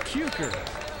Aaron Kuker?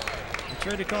 I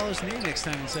tried to call his name next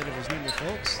time instead of his number,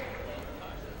 folks.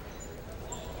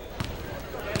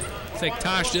 I think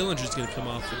Tosh Dillinger's going to come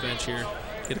off the bench here,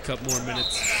 get a couple more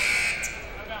minutes.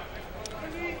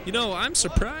 You know, I'm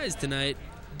surprised tonight.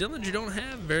 Dillinger don't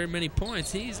have very many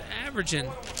points. He's averaging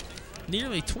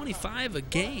nearly 25 a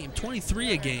game,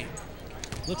 23 a game.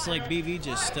 Looks like BV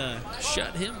just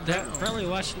shut him down. Probably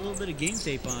watched a little bit of game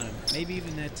tape on him. Maybe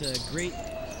even that great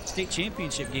state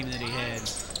championship game that he had.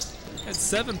 Had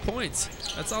 7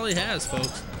 points. That's all he has,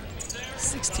 folks.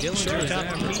 16 Dillinger short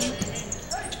top of the average. key.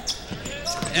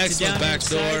 Excellent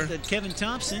backdoor. Kevin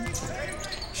Thompson.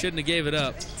 Shouldn't have gave it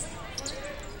up.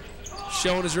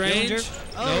 Showing his range. Dillinger.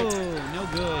 Oh, no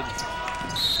good.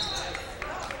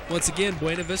 Once again,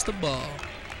 Buena Vista ball.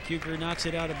 Kuker knocks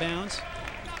it out of bounds.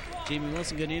 Jamie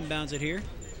Wilson going to inbounds it here.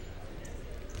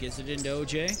 Gets it into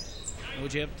OJ.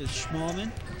 OJ up to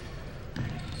Schmalman.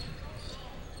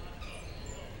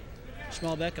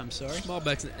 Schmalbeck, I'm sorry.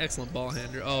 Schmalbeck's an excellent ball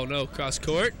handler. Oh, no, cross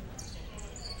court.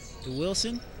 To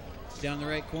Wilson, down the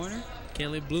right corner.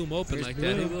 Can't leave Bloom open like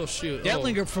that. He will shoot.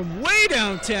 Dellinger from way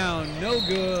downtown, no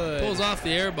good. Pulls off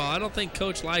the air ball. I don't think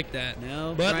Coach liked that.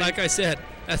 No. But like I said,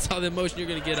 that's all the emotion you're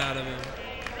going to get out of him.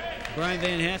 Brian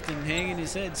Van Haften hanging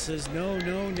his head says, no,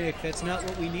 Nick, that's not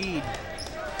what we need.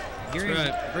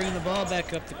 Gearing, bringing the ball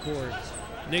back up the court.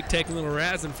 Nick taking a little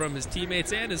razzing from his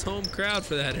teammates and his home crowd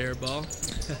for that air ball.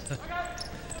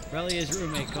 Probably his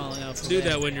roommate calling out for Do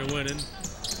that when you're winning.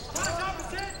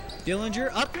 Dillinger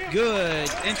up, good.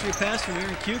 Entry pass from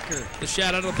Aaron Kuker. The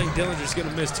shot I don't think Dillinger's going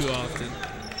to miss too often.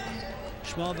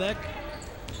 Schmalbeck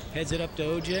heads it up to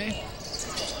OJ.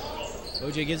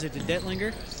 OJ gives it to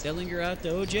Dellinger. Dellinger out to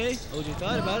OJ. OJ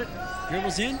thought about it.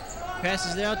 Dribbles in.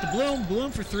 Passes it out to Bloom.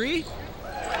 Bloom for 3.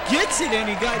 Gets it, and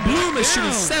he got Bloom is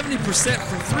down. shooting 70%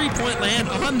 from three-point land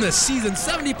on the season.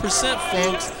 70%,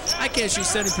 folks. I can't shoot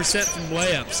 70% from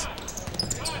layups.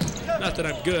 Not that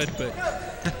I'm good,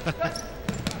 but...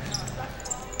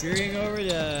 Veering over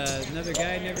to another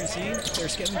guy I've never seen.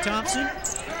 There's Kevin Thompson.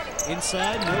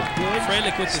 Inside, no good.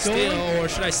 Freilich with the steal, or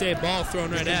should I say ball thrown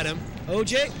right at him.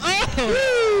 OJ.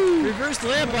 Oh! Reverse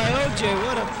layup by OJ.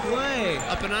 What a play.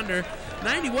 Up and under.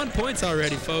 91 points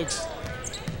already, folks.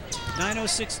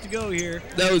 9:06 to go here.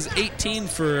 That was 18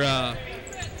 for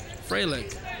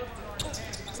Freilich.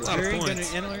 That's a lot of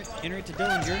points. Going to enter it to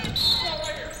Dillinger.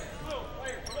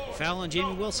 Foul on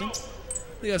Jamie Wilson. I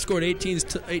think I've scored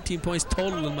 18 points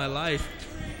total in my life.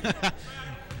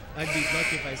 I'd be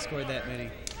lucky if I scored that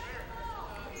many.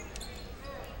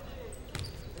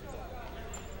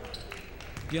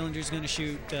 Dillinger's going to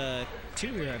shoot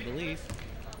 2 here, I believe.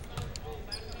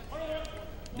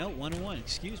 No, 1-1,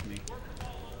 excuse me.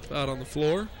 Out on the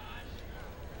floor.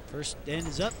 First end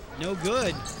is up, no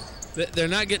good. They're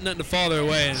not getting nothing to fall their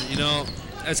way, and you know,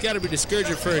 that's got to be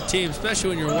discouraging for a team, especially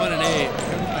when you're 1-8.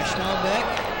 By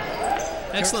Schmalbeck.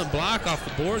 Excellent block off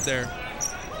the board there.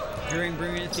 Gearing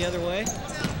bringing it the other way.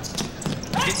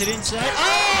 Gets it inside.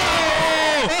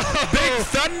 Oh! Big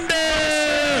Thunder!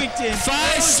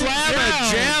 Phi Slamma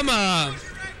Jamma!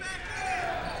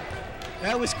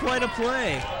 That was quite a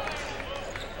play.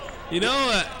 You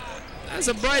know, that's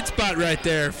a bright spot right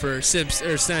there for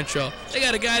Central. They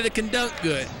got a guy that can dunk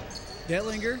good.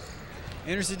 Dellinger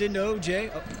enters it into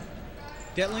OJ. Oh.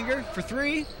 Dellinger for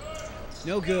 3.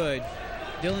 No good.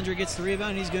 Dillinger gets the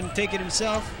rebound. He's going to take it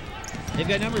himself. They've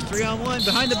got number 3-on-1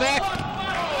 behind the back.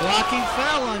 Blocking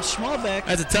foul on Schmalbeck.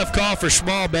 That's a tough call for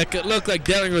Schmalbeck. It looked like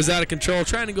Dellinger was out of control,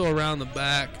 trying to go around the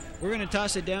back. We're going to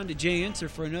toss it down to Jay Inser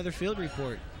for another field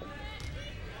report.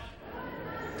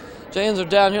 Giants are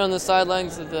down here on the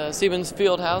sidelines of the Siemens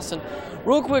Fieldhouse, and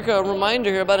real quick reminder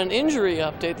here about an injury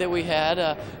update that we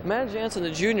had. Matt Jansen,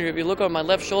 the junior, if you look on my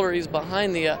left shoulder, he's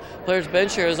behind the player's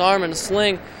bench here, his arm in a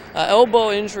sling.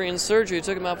 Elbow injury and surgery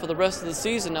took him out for the rest of the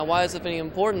season. Now, why is it of any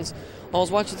importance? I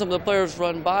was watching some of the players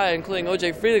run by, including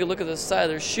O.J. Freely. Look at the side of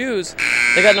their shoes.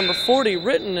 They got number 40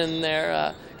 written in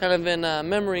there, kind of in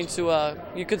memory to,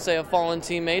 you could say, a fallen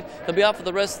teammate. He'll be out for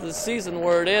the rest of the season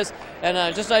where it is.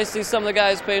 And just nice to see some of the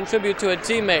guys paying tribute to a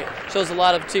teammate. Shows a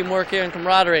lot of teamwork here and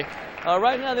camaraderie.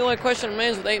 Right now, the only question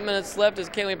remains with 8 minutes left is,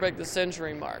 can we break the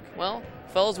century mark? Well,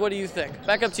 fellas, what do you think?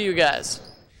 Back up to you guys.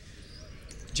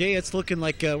 Jay, it's looking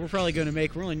like we're probably going to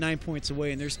make. We're only 9 points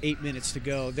away, and there's 8 minutes to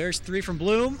go. There's 3 from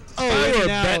Bloom. Oh, if I in were a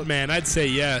and out. bet man, I'd say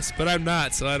yes, but I'm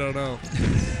not, so I don't know.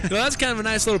 Well, that's kind of a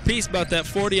nice little piece about that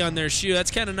 40 on their shoe.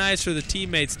 That's kind of nice for the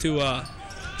teammates to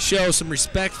show some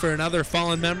respect for another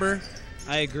fallen member.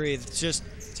 I agree. It's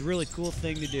a really cool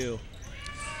thing to do.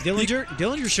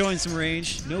 Dillinger's showing some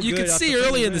range. No you good. could see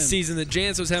early in the season that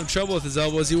Jans was having trouble with his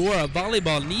elbows. He wore a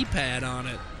volleyball knee pad on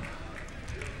it.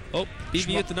 Oh,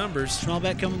 BB at the numbers.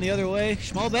 Schmalbeck coming the other way.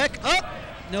 Schmalbeck up.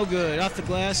 No good. Off the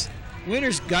glass.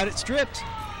 Winters got it stripped.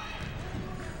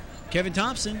 Kevin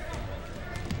Thompson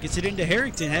gets it into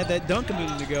Harrington. Had that dunk a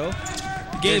minute ago.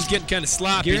 The game's getting kind of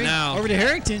sloppy now. Over to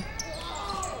Harrington.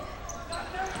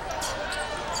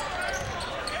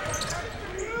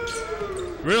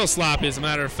 Real sloppy, as a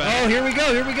matter of fact. Oh, here we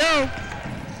go. Here we go.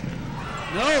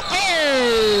 No.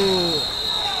 Oh!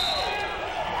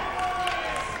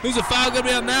 Who's a foul going to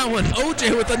be on that one?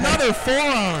 OJ with another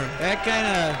forearm. That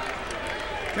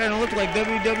kind of looked like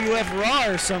WWF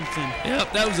Raw or something.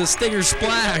 Yep, that was a stinger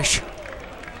splash.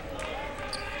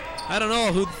 I don't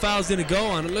know who the foul's going to go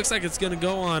on. It looks like it's going to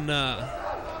go on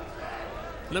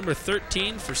number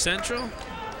 13 for Central.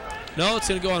 No, it's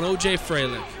going to go on OJ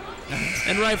Freilich.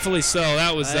 And rightfully so.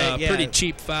 That was a pretty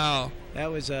cheap foul. That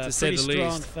was a to say pretty the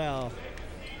strong least. foul.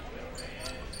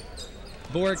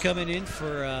 Board coming in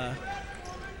for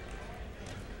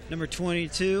number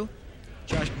 22,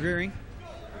 Josh Greering.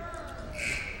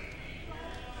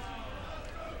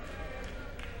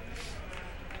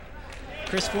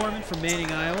 Chris Foreman from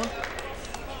Manning, Iowa.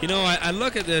 You know, I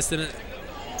look at this and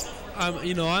I'm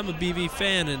a BV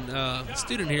fan and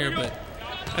student here, but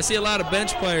I see a lot of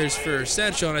bench players for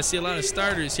Central, and I see a lot of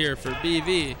starters here for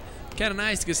BV. Kind of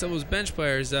nice to get some of those bench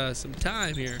players some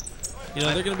time here. You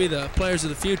know, they're going to be the players of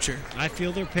the future. I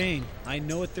feel their pain. I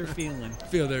know what they're feeling.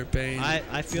 Feel their pain.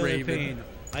 I feel Raven. their pain.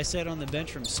 I sat on the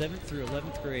bench from 7th through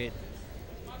 11th grade.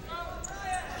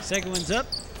 Second one's up.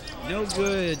 No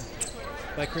good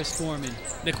by Chris Foreman.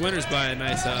 Nick Winters by a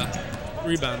nice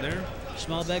rebound there.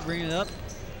 Schmalbeck bringing it up.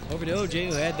 Over to OJ,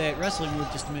 who had that wrestling move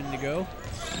just a minute ago.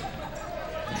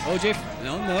 OJ,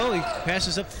 no, he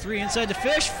passes up the 3 inside the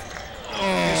Fish.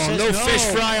 Oh, no fish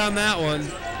fry on that one.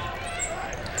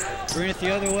 Bring it the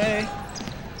other way.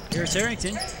 Here's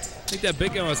Harrington. I think that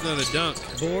big guy wants another dunk.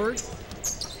 Board.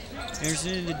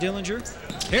 Harrington into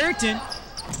Dillinger. Harrington.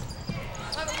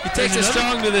 He takes it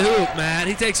strong to the hoop, Matt.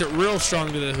 He takes it real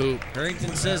strong to the hoop.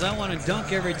 Harrington says, I want to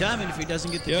dunk every time, and if he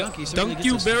doesn't get the dunk, he certainly dunk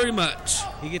gets you very much.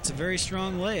 He gets a very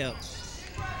strong layup.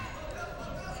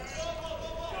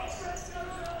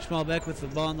 Schmalbeck with the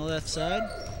ball on the left side.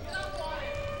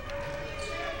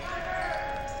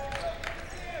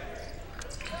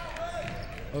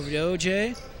 Over to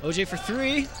OJ. OJ for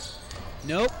 3.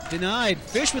 Nope, denied.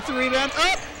 Fish with the rebound.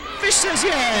 Up! Fish says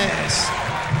yes!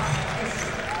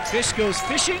 Fish goes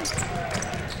fishing,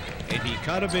 and he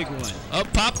caught a big one.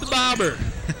 Up pop the bobber.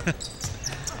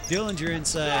 Dillinger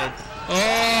inside. Oh!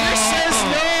 Fish says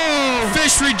no!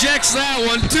 Fish rejects that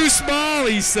one. Too small,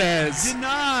 he says.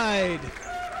 Denied.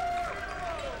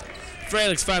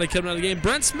 Freilich's finally coming out of the game.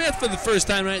 Brent Smith for the first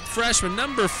time tonight, freshman,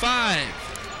 number 5.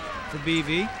 For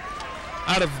BV.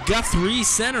 Out of Guthrie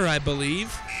Center, I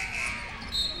believe.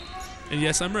 And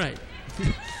yes, I'm right.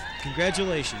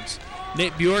 Congratulations.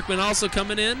 Nate Bjorkman also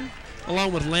coming in,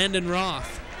 along with Landon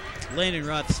Roth. Landon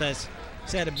Roth says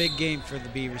he's had a big game for the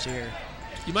Beavers here.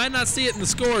 You might not see it in the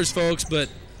scores, folks, but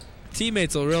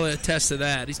teammates will really attest to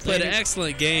that. He's played an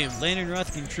excellent game. Landon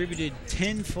Roth contributed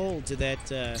tenfold to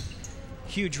that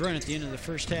huge run at the end of the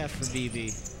first half for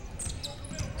BV.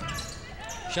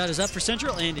 Shot is up for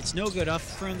Central, and it's no good off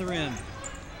the front of the rim.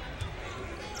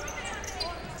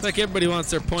 Looks like everybody wants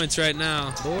their points right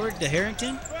now. Board to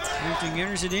Harrington. Harrington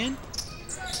enters it in.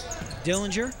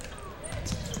 Dillinger.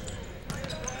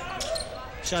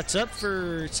 Shots up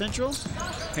for Central.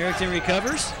 Harrington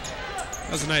recovers.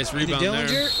 That was a nice rebound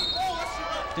there.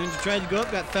 Dillinger tried to go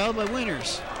up, got fouled by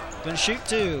Winters. Gonna shoot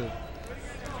 2.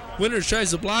 Winters tries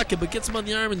to block it, but gets him on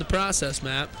the arm in the process,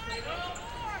 Matt.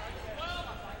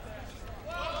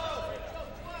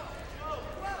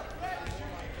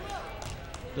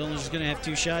 Dillinger's gonna have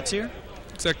 2 shots here.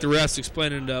 Looks like the refs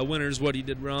explaining to Winters what he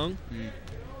did wrong.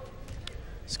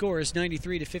 Score is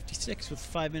 93-56 with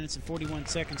 5 minutes and 41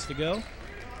 seconds to go.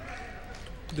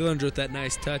 Dillinger with that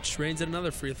nice touch. Rains at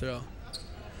another free throw.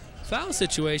 Foul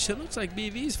situation. Looks like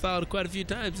BV's fouled quite a few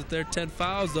times with their 10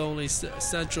 fouls, though only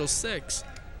Central 6.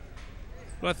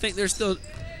 But I think they're still,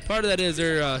 part of that is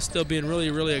they're still being really,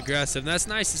 really aggressive. And that's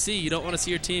nice to see. You don't want to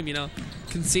see your team,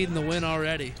 conceding the win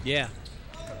already. Yeah.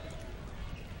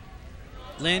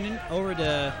 Landon over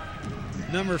to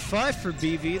number 5 for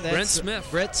BV. That's Brent Smith.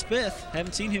 Brett Smith.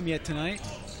 Haven't seen him yet tonight.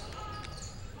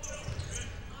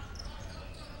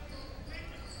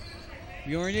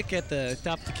 Bjornick at the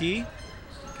top of the key.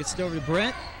 Gets it over to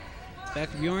Brent.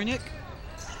 Back to Bjornick.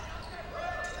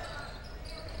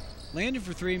 Landon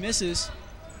for 3, misses.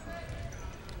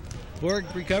 Borg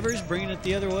recovers, bringing it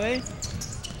the other way.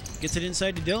 Gets it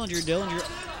inside to Dillinger. Dillinger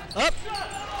up.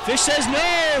 Fish says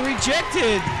no,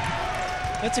 rejected.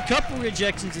 That's a couple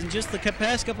rejections in just the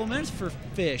past couple minutes for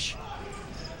Fish.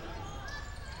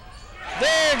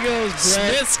 There goes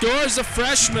Brett. Smith scores a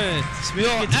freshman. Smith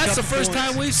gets a That's the couple first points.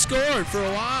 time we've scored for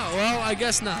a while. Well, I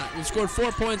guess not. We've scored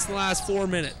 4 points in the last 4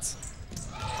 minutes.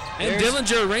 And There's-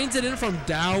 Dillinger reins it in from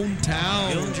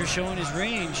downtown. Dillinger showing his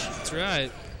range. That's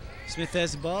right. Smith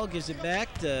has the ball, gives it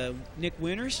back to Nick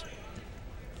Winters.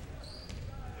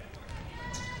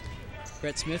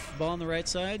 Brett Smith, ball on the right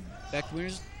side. Back to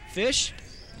Winters. Fish.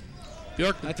 Bjorken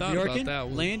Out to thought about Bjorken. that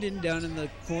one. Landon down in the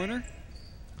corner.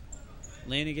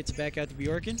 Landon gets it back out to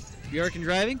Bjorken. Bjorken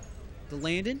driving to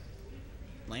Landon.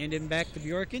 Landon back to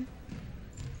Bjorken.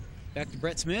 Back to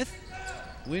Brett Smith.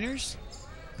 Winters.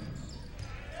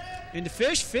 Into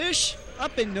Fish. Fish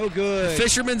up and no good.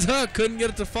 Fisherman's hook. Couldn't get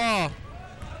it to fall.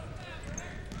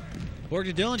 Borg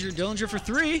to Dillinger. Dillinger for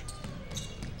 3.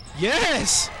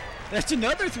 Yes! That's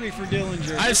another 3 for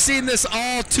Dillinger. I've seen this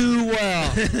all too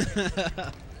well.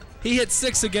 He hit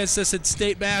 6 against us at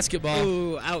state basketball.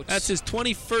 Ooh, ouch. That's his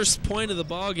 21st point of the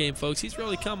ball game, folks. He's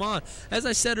really come on. As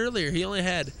I said earlier, he only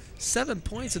had 7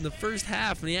 points in the first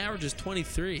half, and he averages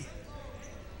 23.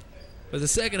 But the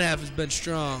second half has been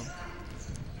strong.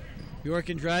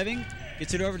 Bjorken driving.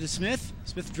 Gets it over to Smith.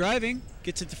 Smith driving.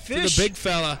 Gets it to Fish. To the big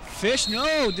fella. Fish,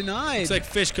 no, denied. Looks like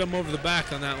Fish come over the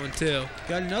back on that one, too.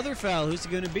 Got another foul. Who's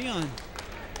it going to be on?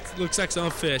 Looks like it's on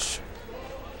Fish.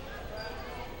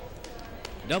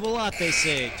 Double lot, they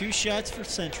say. 2 shots for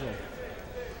Central.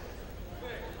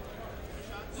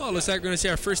 Oh, looks like we're going to see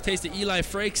our first taste of Eli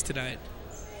Frakes tonight.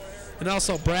 And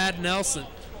also Brad Nelson.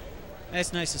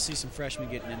 That's nice to see some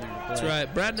freshmen getting in there and play. That's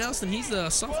right. Brad Nelson, he's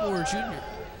a sophomore or junior.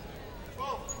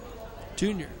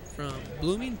 Junior from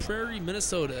Blooming Prairie,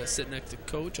 Minnesota. Sitting next to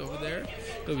Coach over there.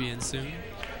 He'll be in soon.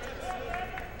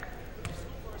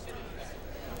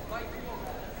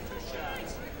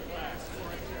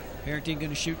 Harrington going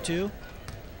to shoot 2.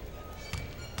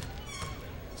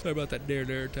 Sorry about that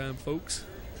dare time, folks.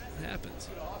 It happens.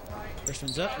 First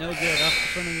one's up, no good. Off the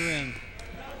front of the rim.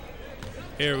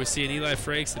 Here we see an Eli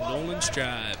Frakes and Nolan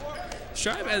Stribe.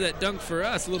 Stribe had that dunk for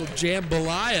us, a little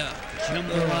jambalaya.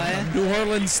 Jambalaya? New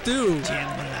Orleans stew.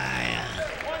 Jambalaya.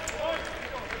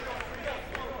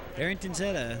 Harrington's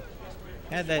had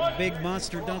that big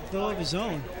monster dunk, though, of his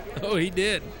own. Oh, he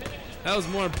did. That was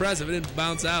more impressive. It didn't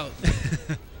bounce out.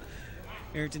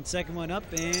 Harrington's second one up,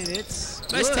 and it's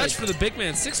Nice good. touch for the big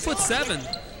man.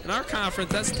 6'7". In our conference,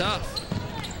 that's tough.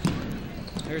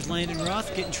 There's Landon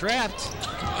Roth getting trapped.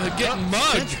 Getting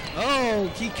mugged. Oh,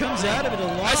 he comes out of it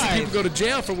alive. I see people go to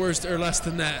jail for worse or less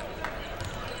than that.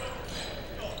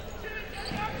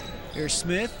 Here's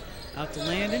Smith out to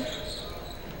Landon.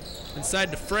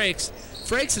 Inside to Frakes.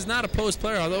 Frakes is not a post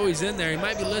player, although he's in there. He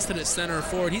might be listed at center or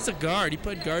forward. He's a guard. He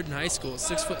played guard in high school.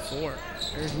 6'4".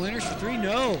 There's Winters for 3.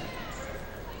 No.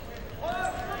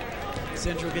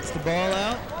 Central gets the ball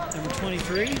out. Number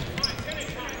 23.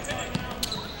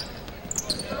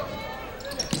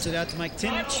 Gets it out to Mike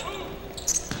Tinich.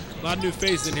 A lot of new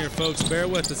faces in here, folks. Bear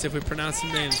with us if we pronounce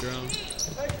some names wrong.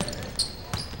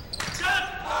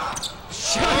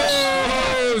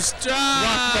 Oh, Stride!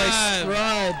 Blocked by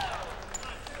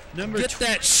Stride. Get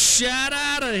that shot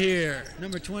out of here.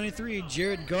 Number 23,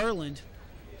 Jared Garland.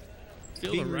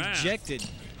 Feel being the wrath. rejected.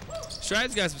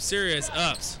 Stride's got some serious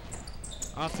ups.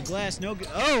 Off the glass, no good.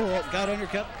 Oh, got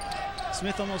undercut.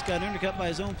 Smith almost got undercut by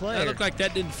his own player. That looked like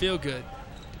that didn't feel good.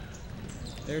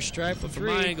 There's Stripe for But from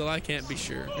 3. my angle, I can't be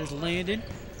sure. There's Landon.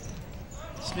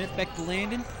 Smith back to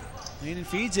Landon. Landon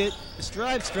feeds it.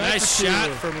 Stripe Nice for 2. shot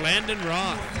from Landon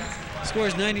Roth.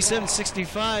 Scores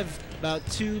 97-65. About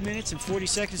 2 minutes and 40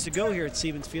 seconds to go here at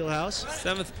Stevens Fieldhouse.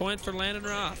 7th point for Landon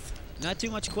Roth. Not too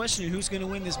much questioning who's going to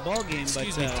win this ball game,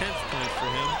 Excuse but me, 10th point for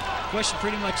him. question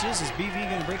pretty much is BV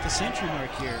going to break the century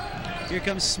mark here? Here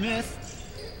comes Smith.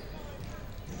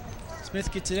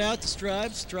 Smith gets it out to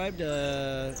Stribe. Stribe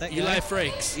to that Eli guy.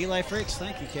 Frakes. Eli Frakes,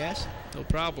 thank you, Cass. No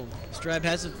problem. Stribe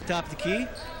has it at the top of the key.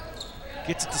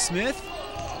 Gets it to Smith.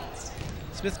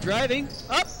 Smith driving.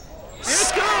 Up. And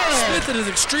it's good! Smith is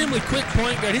an extremely quick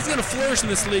point guard. He's going to flourish in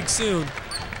this league soon.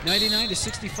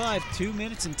 99-65. 2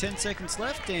 minutes and 10 seconds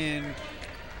left, and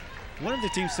one of the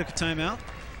teams took a timeout.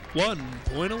 1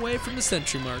 point away from the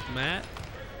century mark, Matt.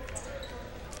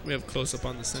 We have a close-up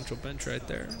on the central bench right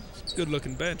there.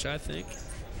 Good-looking bench, I think.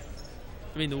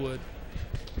 I mean the wood.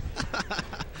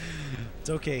 It's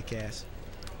okay, Cass.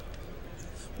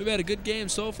 We've had a good game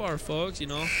so far, folks. You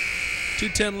know,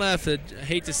 2:10 left. I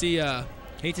hate to see a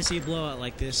blowout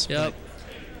like this. Yep.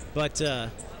 But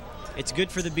it's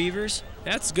good for the Beavers.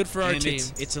 That's good for our and team.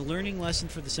 It's a learning lesson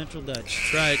for the Central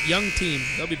Dutch. That's right. Young team.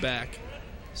 They'll be back.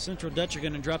 Central Dutch are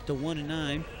going to drop to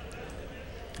 1-9.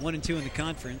 1-2 in the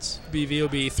conference. BV will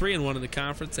be 3-1 in the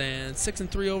conference and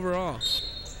 6-3 overall.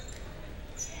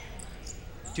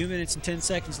 2 minutes and 10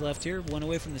 seconds left here. 1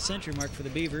 away from the century mark for the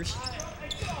Beavers.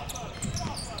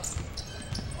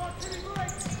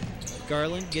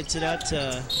 Garland gets it out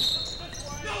to...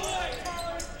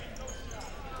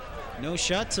 No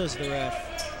shot, says the ref.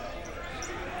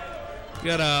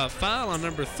 Got a foul on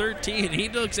number 13. He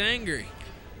looks angry.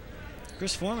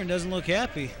 Chris Foreman doesn't look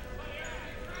happy.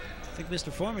 I think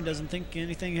Mr. Foreman doesn't think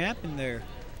anything happened there.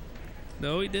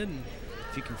 No, he didn't.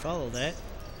 If you can follow that.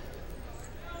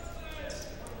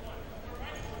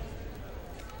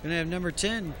 Gonna have number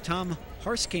 10, Tom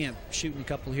Harskamp, shooting a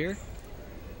couple here.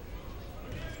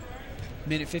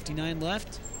 Minute 59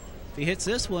 left. If he hits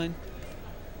this one,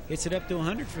 hits it up to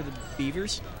 100 for the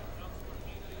Beavers.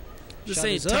 Just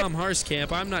saying Tom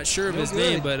Harskamp. I'm not sure of his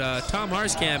name, but Tom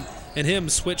Harskamp and him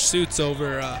switch suits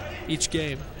over each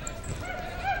game.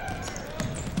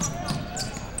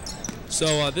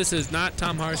 So this is not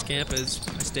Tom Harskamp, as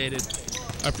I stated.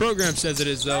 Our program says it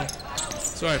is, though.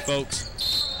 Sorry, folks.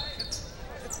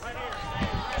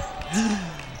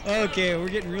 Okay, we're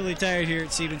getting really tired here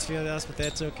at Stevens Fieldhouse, but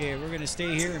that's okay. We're going to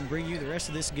stay here and bring you the rest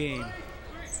of this game.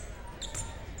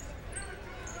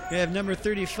 We have number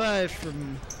 35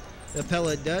 from the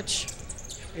Pella Dutch,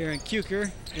 Aaron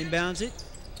Kuker, inbounds it.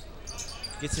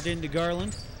 Gets it into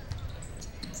Garland.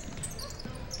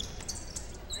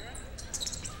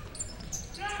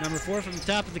 Number 4 from the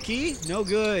top of the key, no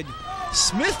good.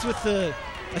 Smith with the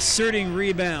asserting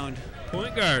rebound.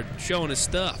 Point guard showing his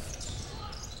stuff.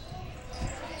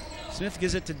 Smith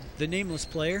gives it to the nameless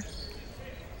player.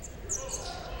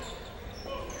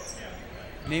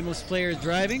 Nameless player is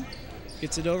driving.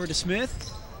 Gets it over to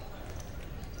Smith.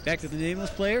 Back to the nameless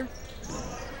player.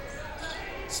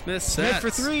 Smith for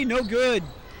 3, no good.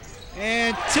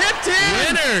 And tipped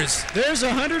in! Winners! There's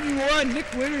 101. Nick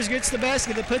Winters gets the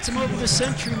basket that puts him over the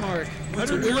century mark.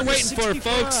 That's what we were waiting for,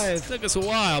 folks. It took us a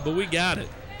while, but we got it.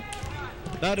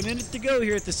 About a minute to go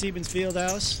here at the Stevens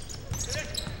Fieldhouse.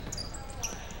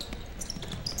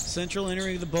 Central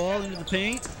entering the ball into the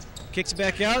paint. Kicks it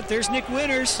back out. There's Nick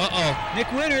Winters. Uh-oh.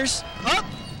 Nick Winters. Up.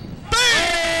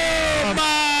 Bam!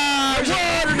 My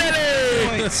water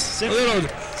netty! Points. A little,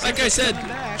 like I said,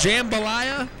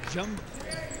 jambalaya?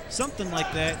 Something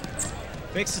like that.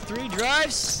 Fakes the 3,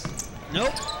 drives.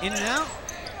 Nope. In and out.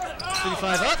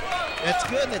 35 up. That's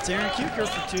good. That's Aaron Kuker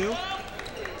for 2.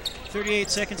 38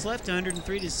 seconds left.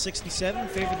 103-67.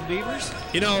 Favor the Beavers.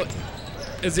 You know,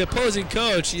 as the opposing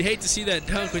coach, you hate to see that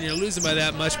dunk when you're losing by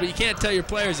that much, but you can't tell your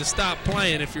players to stop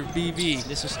playing if you're BV.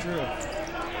 This is true.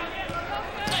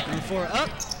 Number 4 up.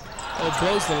 Oh,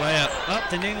 blows the layup. Up.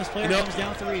 The nameless player comes down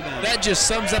with the rebound. That just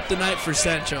sums up the night for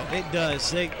Central. It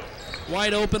does.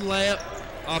 Wide open layup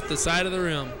off the side of the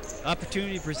rim.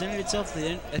 Opportunity presented itself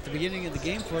at the beginning of the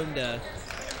game for him to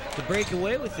break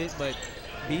away with it, but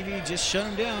BV just shut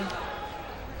him down.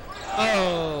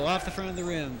 Oh, off the front of the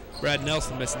rim. Brad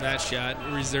Nelson missing that shot.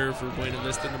 Reserve for Buena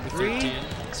Vista, number 13.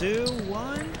 3, 2,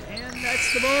 1, and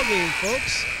that's the ball game,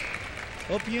 folks.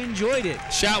 Hope you enjoyed it.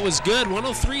 Shot was good.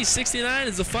 103-69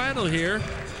 is the final here.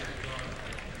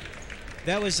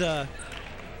 That was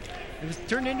it was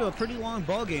turned into a pretty long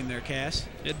ball game there, Cass.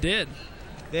 It did.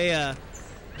 They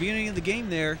beginning of the game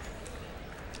there,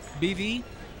 BV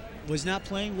was not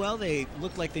playing well. They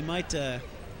looked like they might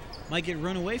get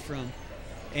run away from.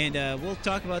 And we'll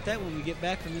talk about that when we get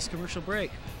back from this commercial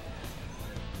break.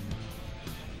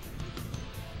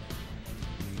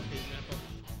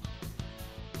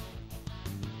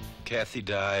 Kathy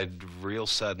died real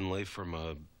suddenly from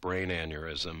a brain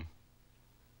aneurysm.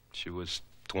 She was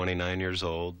 29 years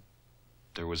old.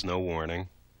 There was no warning.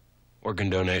 Organ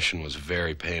donation was a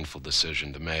very painful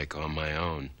decision to make on my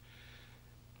own.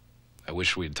 I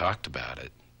wish we'd talked about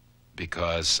it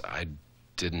because I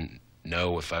didn't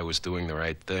know if I was doing the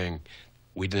right thing.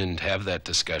 We didn't have that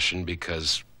discussion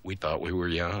because we thought we were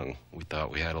young. We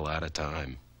thought we had a lot of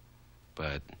time,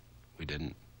 but we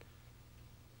didn't.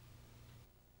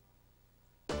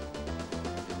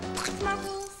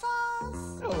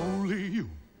 Only you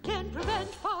can prevent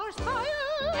forest fire.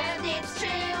 And it's true.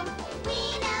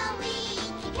 We know we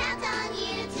can count on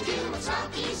you to do what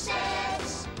Smoky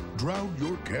says. Drown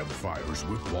your campfires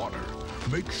with water.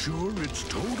 Make sure it's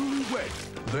totally wet.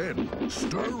 Then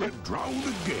stir and drown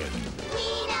again.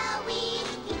 We know we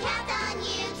can count on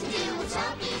you to do what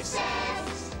Sophie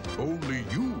says. Only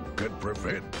you can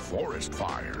prevent forest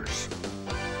fires.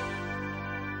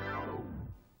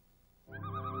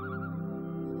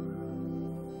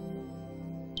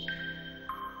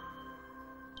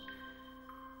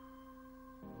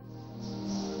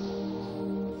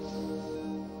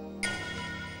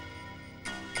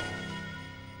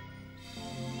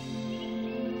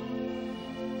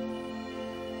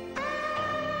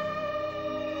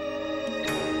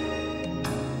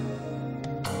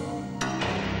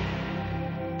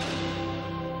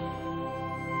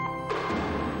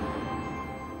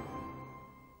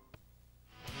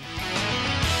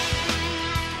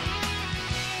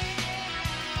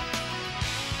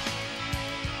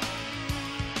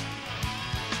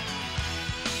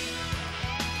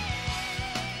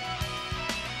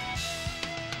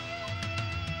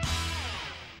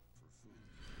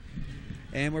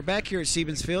 And we're back here at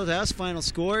Stevens Fieldhouse. Final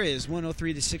score is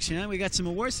 103-69. We got some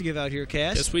awards to give out here,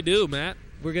 Cass. Yes, we do, Matt.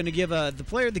 We're going to give the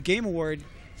Player of the Game award.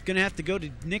 It's going to have to go to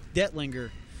Nick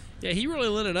Detlinger. Yeah, he really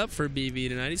lit it up for BV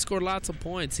tonight. He scored lots of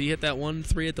points. He hit that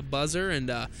 1-3 at the buzzer and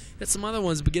hit some other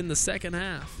ones beginning the second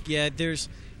half. Yeah, it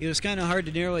was kind of hard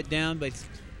to narrow it down, but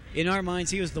in our minds,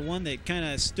 he was the one that kind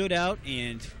of stood out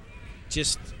and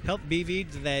just helped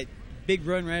BV to that big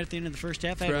run right at the end of the first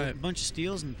half. Had a bunch of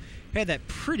steals and had that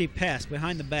pretty pass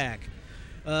behind the back.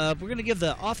 We're going to give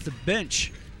the off the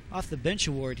bench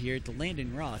award here to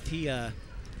Landon Roth. He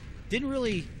didn't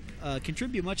really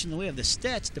contribute much in the way of the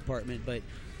stats department, but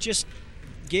just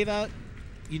gave out,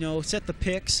 set the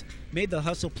picks, made the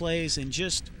hustle plays, and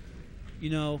just,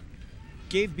 gave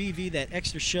BV that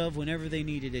extra shove whenever they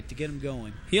needed it to get them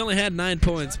going. He only had 9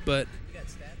 points, but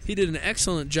he did an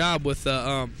excellent job with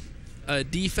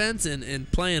defense and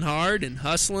playing hard and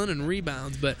hustling and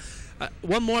rebounds. But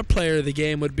one more player of the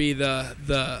game would be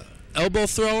the elbow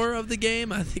thrower of the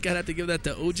game. I think I'd have to give that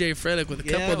to O.J. Fredick with a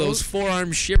couple of those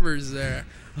forearm shivers there.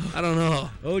 I don't know.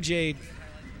 O.J.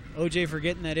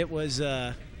 forgetting that it was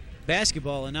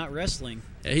basketball and not wrestling.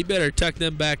 Yeah, he better tuck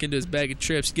them back into his bag of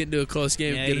trips, get into a close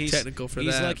game, and get a technical for that.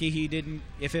 He's lucky he didn't.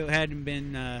 If it hadn't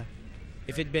been,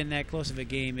 if it'd been that close of a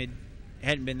game, it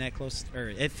hadn't been that close.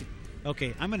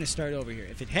 Okay, I'm going to start over here.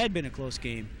 If it had been a close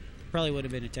game, probably would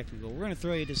have been a technical. We're going to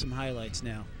throw you to some highlights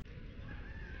now.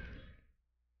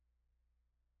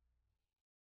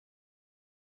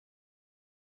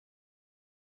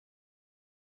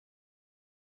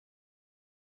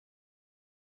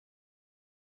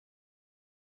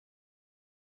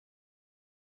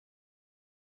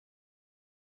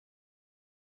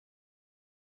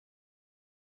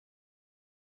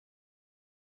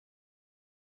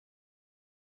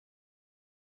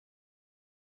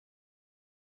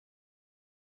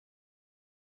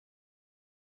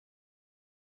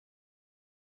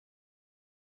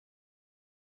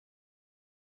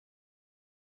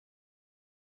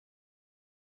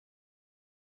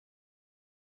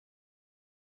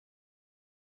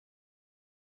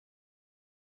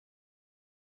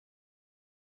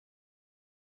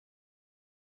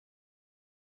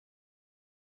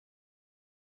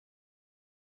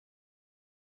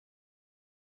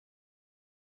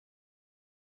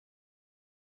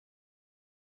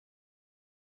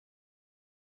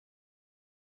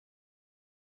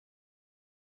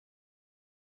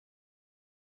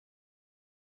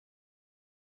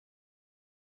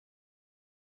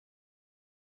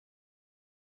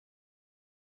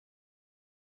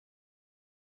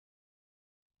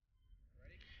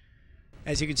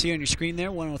 As you can see on your screen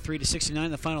there, 103-69,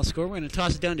 the final score. We're going to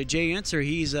toss it down to Jay Enser.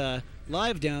 He's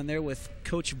live down there with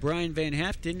Coach Brian Van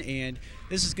Haften, and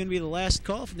this is going to be the last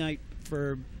call night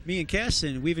for me and Cass,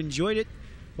 and we've enjoyed it.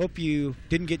 Hope you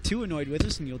didn't get too annoyed with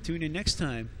us, and you'll tune in next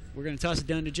time. We're going to toss it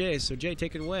down to Jay. So, Jay,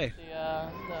 take it away. The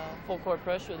full court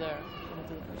pressure there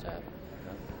into the first half.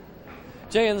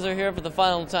 Jay Enser here for the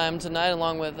final time tonight,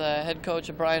 along with head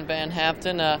coach Brian Van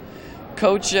Haften.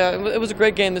 Coach, it was a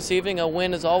great game this evening. A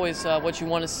win is always what you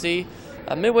want to see.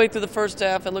 Midway through the first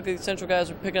half, I look at the Central guys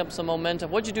were picking up some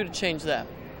momentum. What'd you do to change that?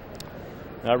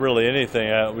 Not really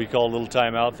anything. We called a little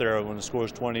time out there when the score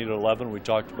was 20-11. We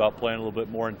talked about playing a little bit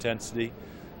more intensity.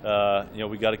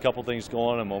 We got a couple things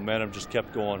going, and momentum just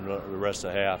kept going the rest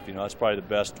of the half. That's probably the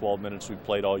best 12 minutes we've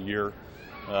played all year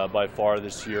by far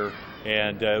this year,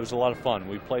 and it was a lot of fun.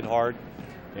 We played hard.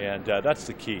 And that's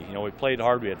the key. We played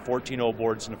hard. We had 14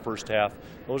 O-boards in the first half.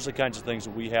 Those are the kinds of things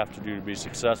that we have to do to be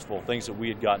successful, things that we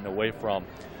had gotten away from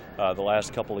the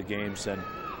last couple of games. And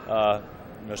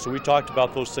so we talked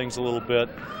about those things a little bit.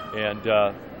 And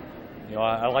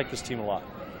I like this team a lot.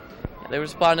 They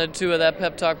responded to that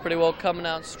pep talk pretty well, coming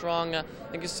out strong.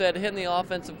 Like you said, hitting the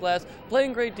offensive glass,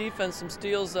 playing great defense, some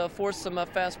steals, forced some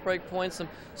fast break points,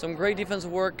 some great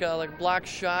defensive work, like block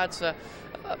shots.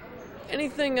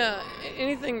 Anything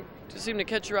seemed to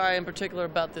catch your eye in particular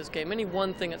about this game? Any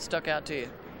one thing that stuck out to you?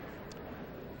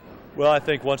 Well, I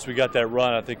think once we got that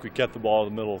run, I think we kept the ball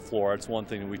in the middle of the floor. That's one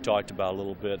thing that we talked about a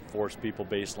little bit, force people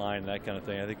baseline and that kind of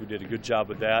thing. I think we did a good job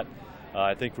with that.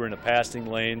 I think we're in the passing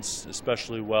lanes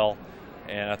especially well,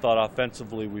 and I thought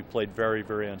offensively we played very,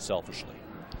 very unselfishly.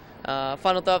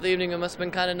 Final thought of the evening, it must have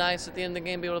been kind of nice at the end of the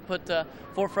game to be able to put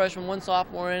 4 freshmen, 1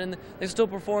 sophomore in, and they still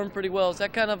performed pretty well. Is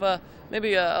that kind of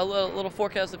maybe a little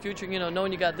forecast of the future,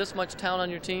 knowing you got this much talent on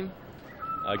your team?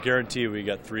 I guarantee you we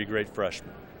got 3 great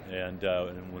freshmen, and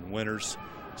Winters,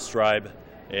 Stribe,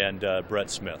 and Brett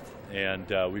Smith. And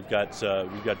we've got 2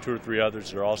 or 3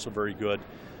 others that are also very good.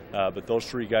 But those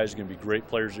 3 guys are going to be great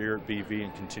players here at BV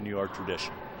and continue our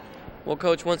tradition. Well,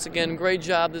 Coach, once again, great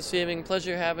job this evening.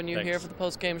 Pleasure having you here for the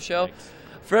post-game show. Thanks.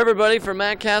 For everybody, for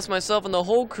Matt Cass, myself, and the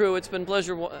whole crew, it's been a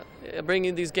pleasure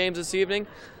bringing you these games this evening.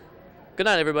 Good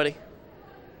night, everybody.